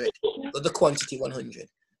 100 or the quantity 100. Does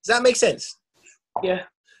that make sense? Yeah.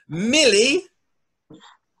 Milli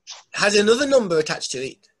has another number attached to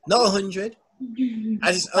it, not 100.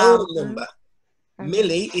 Has its own number.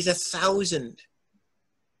 Milli is 1,000.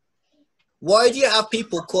 Why do you have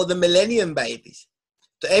people called the millennium babies?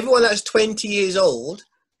 So everyone that's 20 years old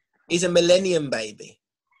is a millennium baby.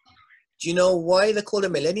 Do you know why they're called a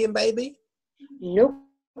millennium baby? Nope.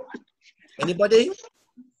 Anybody?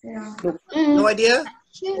 No idea?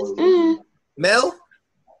 Mel?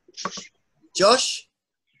 Josh?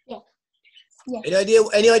 Yeah.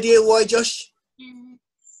 Any idea why, Josh?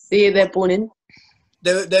 They're born in.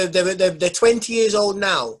 They're 20 years old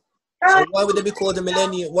now. So why would they be called a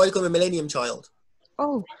millennium? Why are they called a millennium child?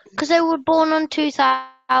 Oh, because they were born on 2000.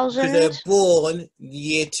 Because they're born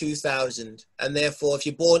year 2000, and therefore, if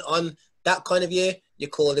you're born on that kind of year, you're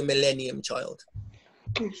called a millennium child.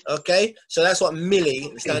 Okay, so that's what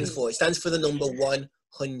milli stands for. It stands for the number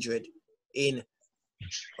 100 in,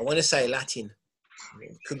 I want to say Latin.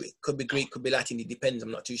 Could be Greek, could be Latin. It depends.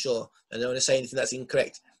 I'm not too sure. I don't want to say anything that's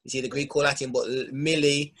incorrect. It's either Greek or Latin, but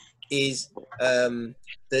milli is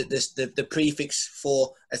the prefix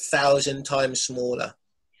for 1,000 times smaller,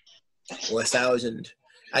 or 1,000.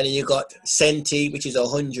 And then you've got centi, which is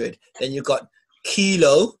 100. Then you've got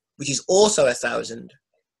kilo, which is also 1,000.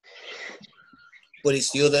 But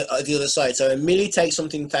it's the other side. So a milli takes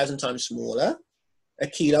something 1,000 times smaller. A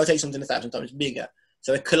kilo takes something 1,000 times bigger.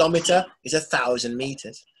 So a kilometer is 1,000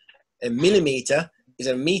 meters. A millimeter is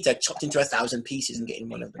a meter chopped into 1,000 pieces and getting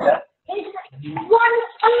one of them. 100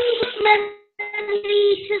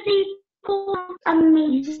 milliliters equals a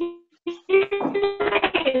meter.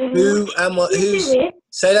 Who's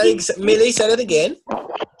say that, Millie, say that again.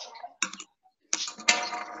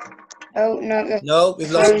 Oh no. No,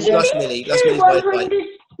 we've lost Millie. Lost Millie's Wi-Fi.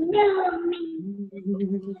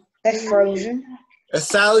 They're frozen.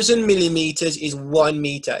 1,000 millimeters is 1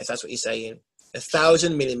 meter, if that's what you're saying.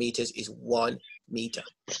 1,000 millimeters is 1 meter.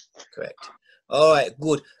 Correct. All right,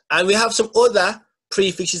 good. And we have some other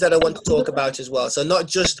prefixes that I want to talk about as well. So not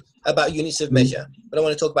just about units of measure, but I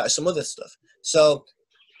want to talk about some other stuff. So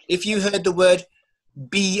if you heard the word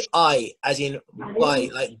BI, as in bi,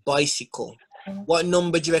 like bicycle, what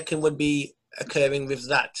number do you reckon would be occurring with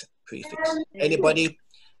that prefix? Anybody?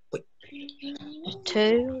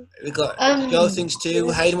 2. We got Joe thinks 2.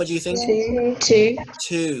 Hayden, what do you think? 2.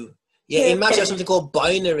 2. Yeah, in maths, you have something called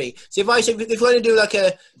binary. So if I say, if we want to do like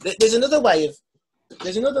there's another way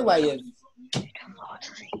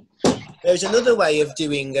of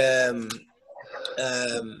doing the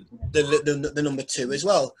number 2 as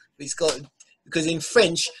well. It's got, because in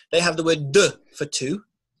French they have the word deux for 2.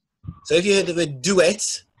 So if you heard the word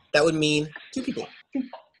duet, that would mean 2 people.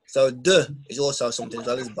 So deux is also something as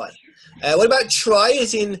well as bi. What about tri?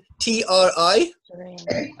 Is in TRI?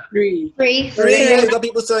 3. 3. Yeah, we've got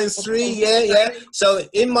people saying 3. Yeah. So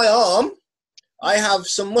in my arm, I have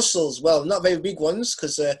some muscles. Well, not very big ones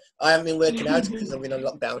because I haven't been working out because I've been on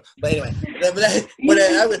lockdown. But anyway,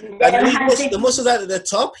 the muscles out at the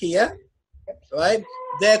top here, right?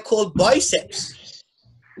 They're called biceps.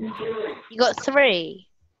 You got 3?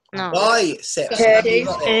 No. Biceps.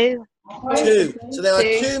 Two. 2. So there are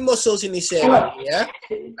 2 muscles in this area here,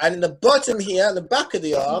 and in the bottom here, at the back of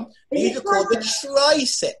the arm, these are called the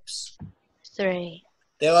triceps. 3.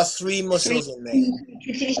 There are 3 muscles in there.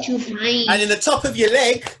 And in the top of your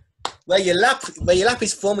leg, where your lap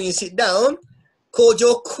is formed when you sit down, called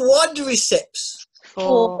your quadriceps.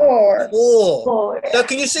 4. 4. So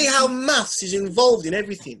can you see how maths is involved in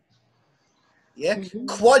everything? Yeah,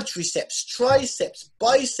 quadriceps, triceps,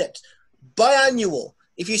 biceps, biannual.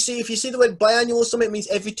 If you see the word biannual, something means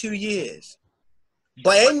every 2 years.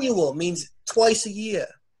 Biennial means twice a year.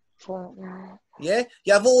 4. Yeah,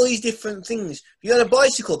 you have all these different things. You got a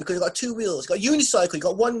bicycle because you've got 2 wheels. You got a unicycle, you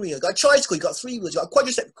got 1 wheel. You got a tricycle, you got 3 wheels. You got a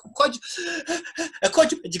quadricep,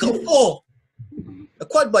 you got 4. A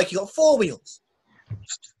quad bike, you got 4 wheels.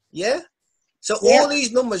 Yeah. So all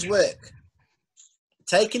these numbers work.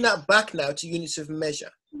 Taking that back now to units of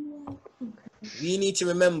measure. We need to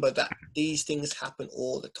remember that these things happen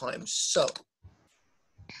all the time. So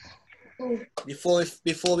before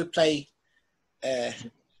we play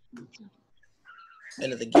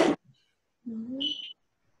another game,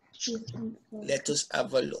 let us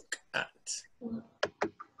have a look at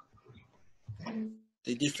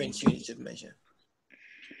the different units of measure.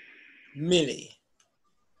 Milli.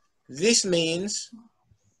 This means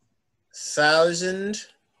 1,000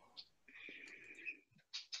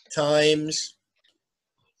 times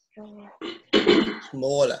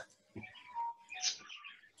smaller.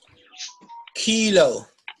 Kilo.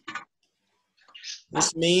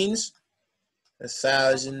 This means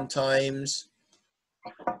 1,000 times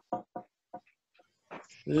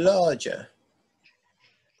larger.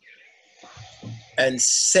 And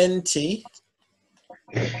centi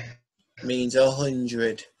means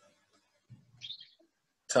 100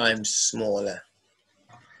 times smaller.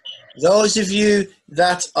 Those of you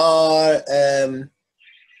that are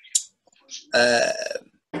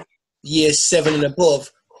year 7 and above,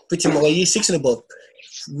 pretty much year 6 and above,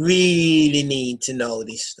 really need to know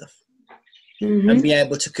this stuff and be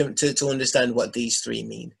able to understand what these 3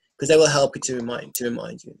 mean, because they will help you to remind you in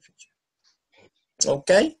the future.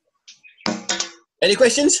 Okay. Any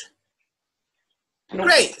questions?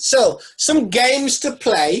 Great. So some games to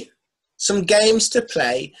play. While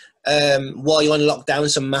you're on lockdown,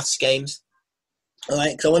 some maths games. All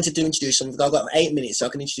right, because I wanted to introduce some. I've got 8 minutes, so I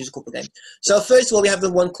can introduce a couple of games. So first of all, we have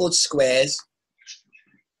the one called Squares.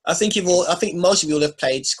 I think most of you will have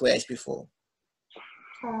played Squares before.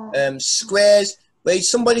 Squares, where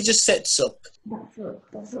somebody just sets up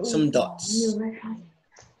some dots.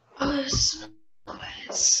 Oh,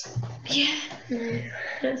 squares. Yeah.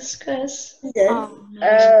 Squares.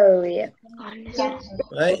 Oh, yeah.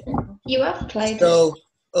 Right? You have played So,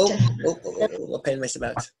 my pen messed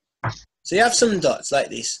about. So you have some dots like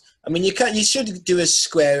this. I mean, you should do a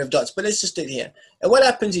square of dots, but let's just do it here. And what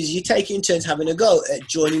happens is you take it in turns having a go at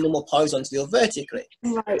joining them up horizontally or vertically.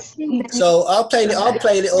 Right. So I'll play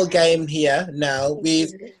a little game here now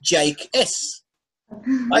with Jake S.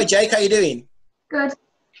 Hi Jake, how you doing? Good.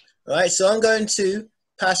 All right, so I'm going to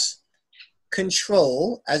pass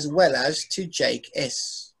control as well as to Jake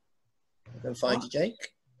S. I can find you,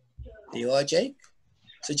 Jake. There you are, Jake.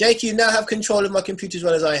 So Jake, you now have control of my computer as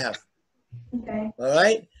well as I have. Okay. All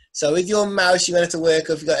right. So with your mouse, you're going to have to work.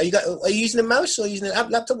 Are you using a mouse or using a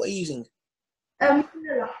laptop? What are you using?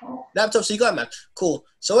 Laptop. So you got a mouse. Cool.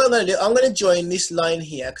 So what I'm going to do, I'm going to join this line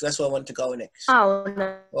here because that's where I want to go next. Oh,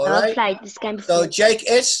 no. All I've right. played this game before. So Jake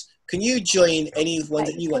S, can you join any ones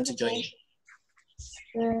that you want to join?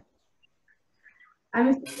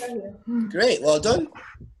 Great. Well done.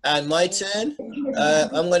 And my turn.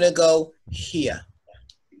 I'm going to go here.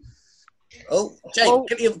 Oh, Jake,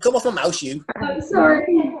 come off my mouse, you. I'm sorry.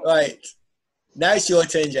 Right. Now it's your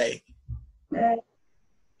turn, Jake.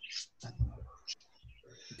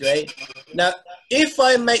 Great. Now, if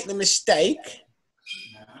I make the mistake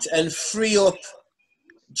and free up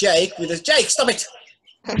Jake with a... Jake, stop it!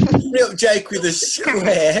 Free up Jake with a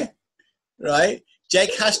square, right?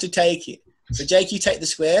 Jake has to take it. So, Jake, you take the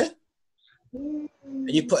square and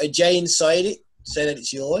you put a J inside it so that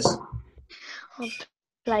it's yours.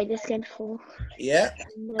 Played this game before. Yeah.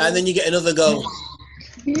 And then you get another go.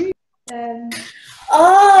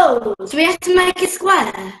 Oh, so we have to make a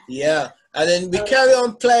square? Yeah. And then we carry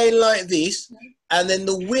on playing like this. And then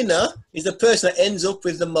the winner is the person that ends up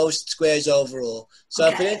with the most squares overall. So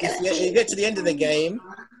if you get to the end of the game,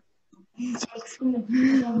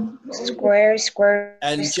 Square, square,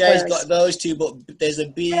 And Jay's squares. got those two, but there's a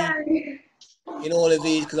B in all of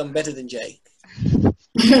these because I'm better than Jake.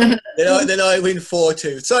 then I win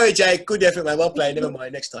 4-2. Sorry, Jake. Good effort, man. Well played. Never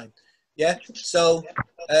mind. Next time. Yeah. So,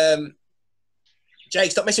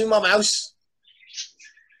 Jake, stop messing with my mouse.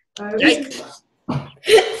 Jake.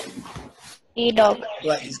 BDogg.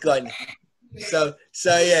 Right, he's gone. So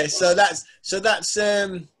yeah. So that's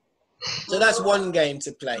one game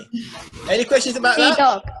to play. Any questions about that?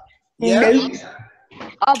 BDogg. Yeah.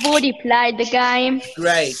 I've already played the game.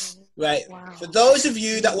 Great. Right. Wow. For those of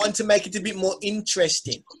you that want to make it a bit more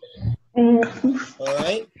interesting, all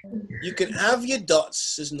right, you can have your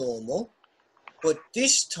dots as normal, but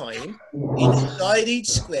this time inside each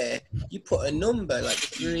square you put a number like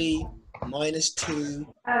 3, -2,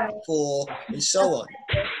 4, and so on.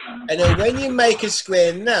 And then when you make a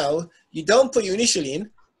square now, you don't put your initial in,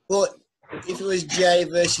 but if it was J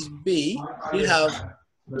versus B, you'd have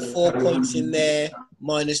 4 points in there,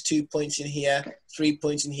 -2 points in here, 3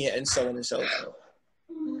 points in here, and so on and so forth.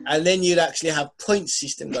 And then you'd actually have point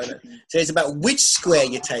system going on. So it's about which square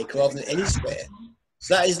you take rather than any square.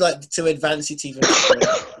 So that is like to advance it even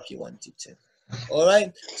further if you wanted to. All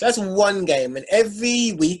right. So that's one game, and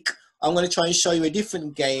every week I'm going to try and show you a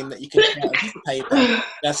different game that you can put on a piece of paper and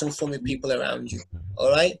have some fun with people around you. All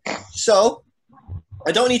right. So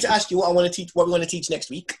I don't need to ask you what I want to teach, what we want to teach next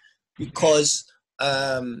week, because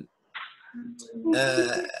there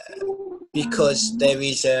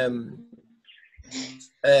is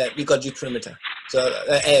we've got to do perimeter, so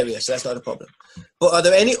area, so that's not a problem. But are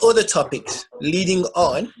there any other topics leading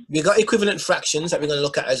on? We've got equivalent fractions that we're going to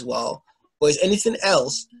look at as well. Or is anything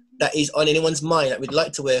else that is on anyone's mind that we'd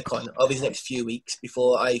like to work on over these next few weeks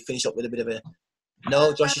before I finish up with a bit of a...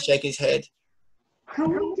 No, Josh is shaking his head. Can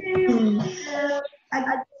we do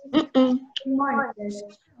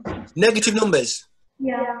Negative numbers.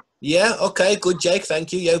 Yeah. Yeah, okay, good, Jake,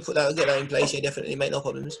 thank you. Yeah, get that in place. Yeah, definitely, mate, no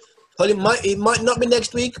problems. Probably it might not be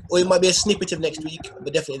next week, or it might be a snippet of next week,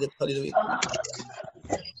 but definitely probably the week.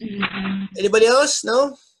 Anybody else?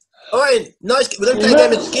 No? All right, nice. We're going to play a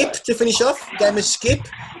game of skip to finish off. Game of skip.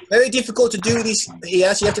 Very difficult to do this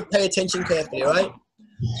here, so you have to pay attention carefully, all right?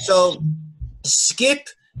 So, skip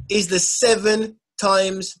is the 7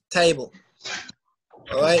 times table.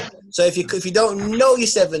 All right? So if you don't know your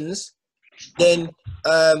sevens, then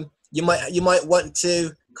you might want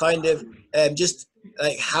to kind of just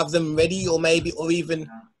like have them ready, or even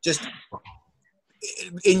just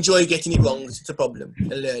enjoy getting it wrong. It's a problem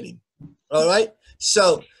and learning. All right.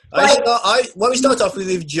 So we start off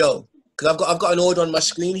with Joe, because I've got an order on my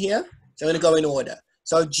screen here, so I'm going to go in order.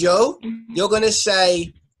 So Joe, you're going to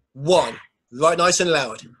say 1, right, nice and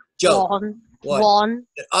loud. Joe, 1.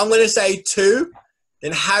 I'm going to say 2.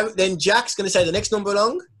 Then Jack's going to say the next number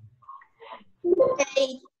along.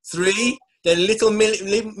 3. Then little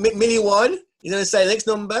Millie 1. You're going to say the next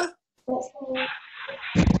number.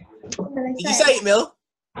 Did you say it, Mill?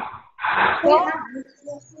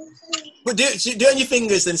 But do it on your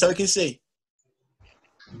fingers then, so we can see.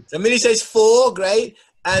 So Millie says 4, great.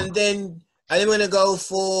 And then we're going to go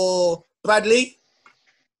for Bradley.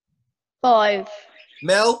 5.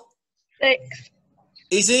 Mel. 6.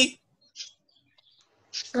 Izzy.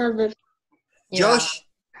 7. Josh.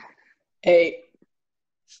 8.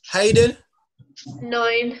 Hayden.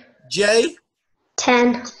 9. Jay.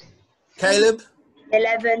 10. Caleb.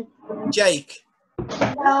 11. Jake.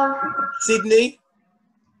 Sydney.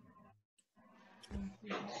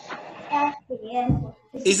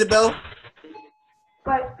 Isabel.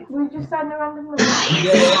 Right, we just said the random number.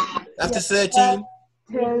 Yeah. After 13.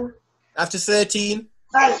 2. After 13.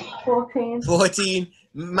 14. 14.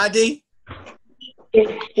 Maddie.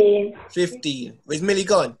 15. 15. Where's Millie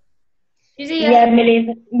gone? Is he? Yeah, Millie's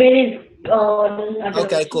gone.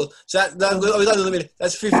 Okay, cool. So we got another minute.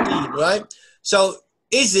 That's 15, right? So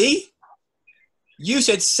Izzy, you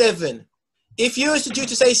said 7. If you was due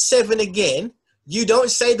to say 7 again, you don't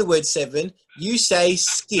say the word 7. You say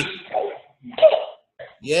skip.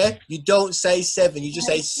 Yeah, you don't say 7. You just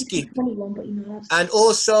say skip. And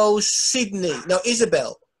also Sydney. Now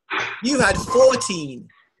Isabel, you had 14.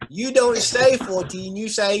 You don't say 14. You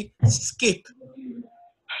say skip.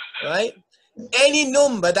 Right? Any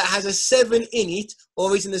number that has a 7 in it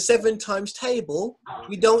or is in the 7 times table,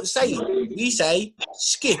 we don't say it. We say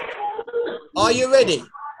skip. Are you ready?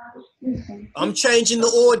 I'm changing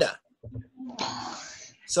the order.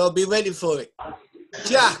 So be ready for it.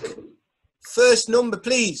 Jack, first number,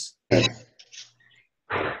 please.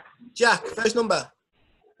 Jack, first number.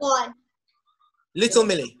 1. Little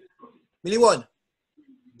Millie. Millie 1.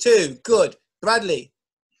 2, good. Bradley.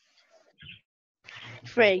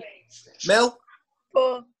 3. Mel?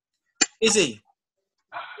 4. Izzy?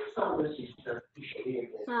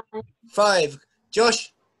 5.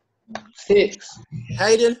 Josh? 6.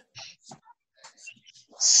 Hayden?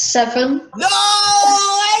 7. No,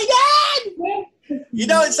 Hayden! You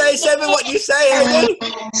don't say 7. What do you say, Hayden?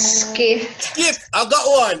 Skip. Skip. I got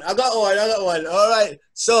one. All right.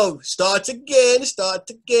 So start again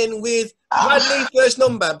with Bradley. First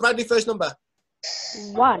number.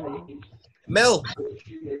 1. Mel.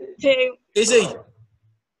 2. Izzy.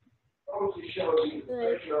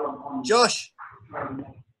 Josh.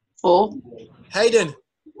 4. Hayden.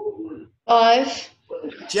 5.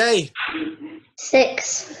 Jay.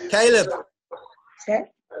 6. Caleb.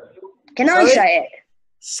 Can I Sorry? say it?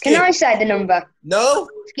 Skip. Can I say the number? No.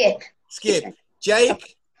 Skip. Skip.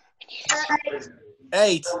 Jake.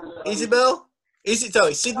 8. Isabel.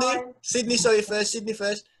 Sorry, Sydney. Sydney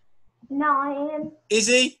first. 9.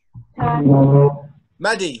 Izzy. 10.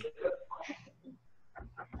 Maddie.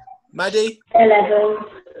 11.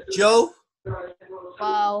 Joe.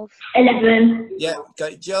 12. 11. Yeah,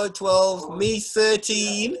 got Joe 12. Me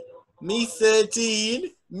 13.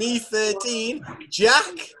 Jack.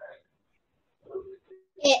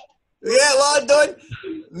 Yeah, well done.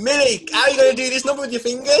 Millie, how are you gonna do this number with your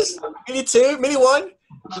fingers? Millie 2, Millie 1.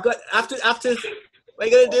 You got after. What are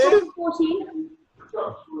you gonna do? 14.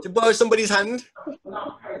 To borrow somebody's hand.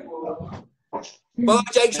 Borrow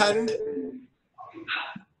Jake's hand.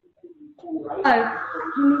 Oh,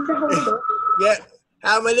 you need to hold it up. Yeah.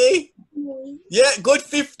 How many? Yeah, good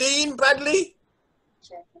 15, Bradley.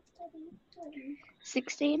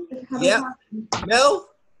 16. Yeah. Mel?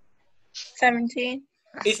 17.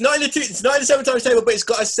 It's not in the 7 times table, but it's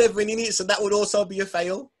got a 7 in it, so that would also be a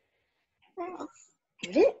fail.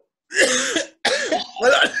 Is it?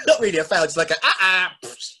 Well, not really a fail, it's like a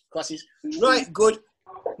crosses. Right, good.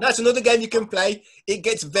 That's another game you can play. It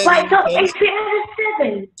gets very Wait, so intense. if it has a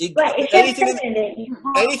 7. It- Wait, if anything there's 7 in it, you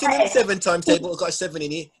can't Anything in play the it. 7 times table has got a 7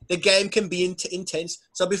 in it. The game can be intense.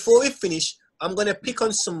 So before we finish, I'm going to pick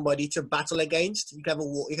on somebody to battle against. You can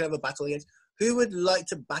have a battle against. Who would like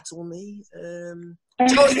to battle me?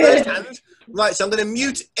 Joe's first hand. Right, so I'm going to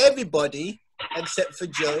mute everybody except for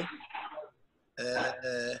Joe. How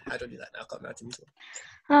do I do that now? I can't remember myself.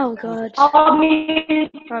 Oh, God. I'll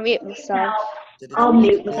mute I'll mute myself. I'll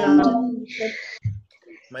mute myself.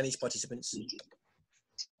 Manage participants.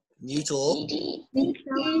 Mute all.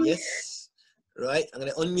 Yes. Right, I'm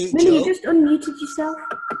going to unmute Millie, you Joe. just unmuted yourself.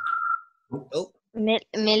 Oh,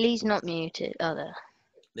 Millie's not muted. Oh, there.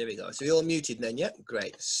 there we go. So you're all muted then, yeah?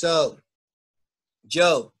 Great. So,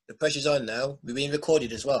 Joe, the pressure's on now. We're being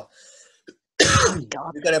recorded as well.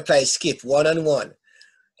 God. We're going to play skip 1-on-1.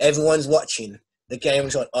 Everyone's watching. The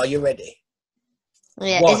game's on. Are you ready?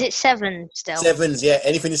 Yeah, 1. is it 7 still? 7s, yeah.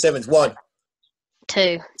 Anything in 7s. 1,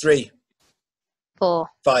 2, 3, 4,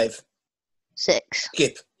 5. 6,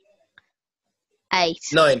 Skip. 8,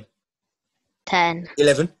 9, 10,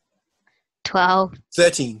 11, 12,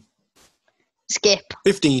 13, skip,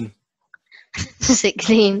 15.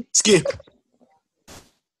 16, Skip.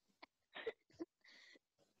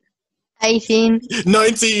 18,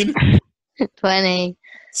 19. 20,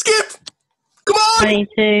 Skip. Come on.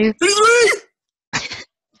 22, 23.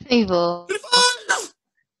 24, 25.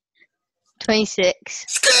 26,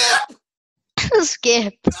 Skip.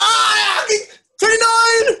 skip,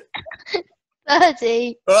 29.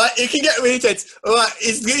 30. All right, you can get really tense. All right,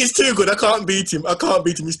 it's too good. I can't beat him.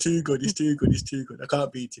 He's too good. I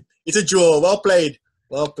can't beat him. It's a draw. Well played,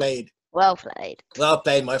 Well played. my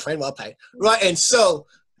friend. Well played. Right, and so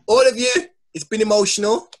all of you, it's been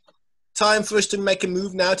emotional. Time for us to make a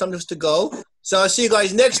move now. Time for us to go. So I'll see you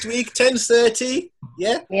guys next week, 10:30.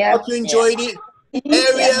 Yeah. Yeah. Hope you enjoyed it.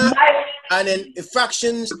 Area and then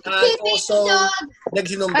fractions and also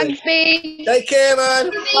negative numbers. Thanks, B. Take care, man.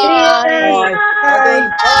 Bye. Bye. Bye.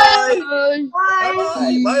 Bye. Bye.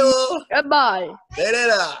 Bye. Bye. Goodbye. See you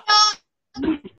later.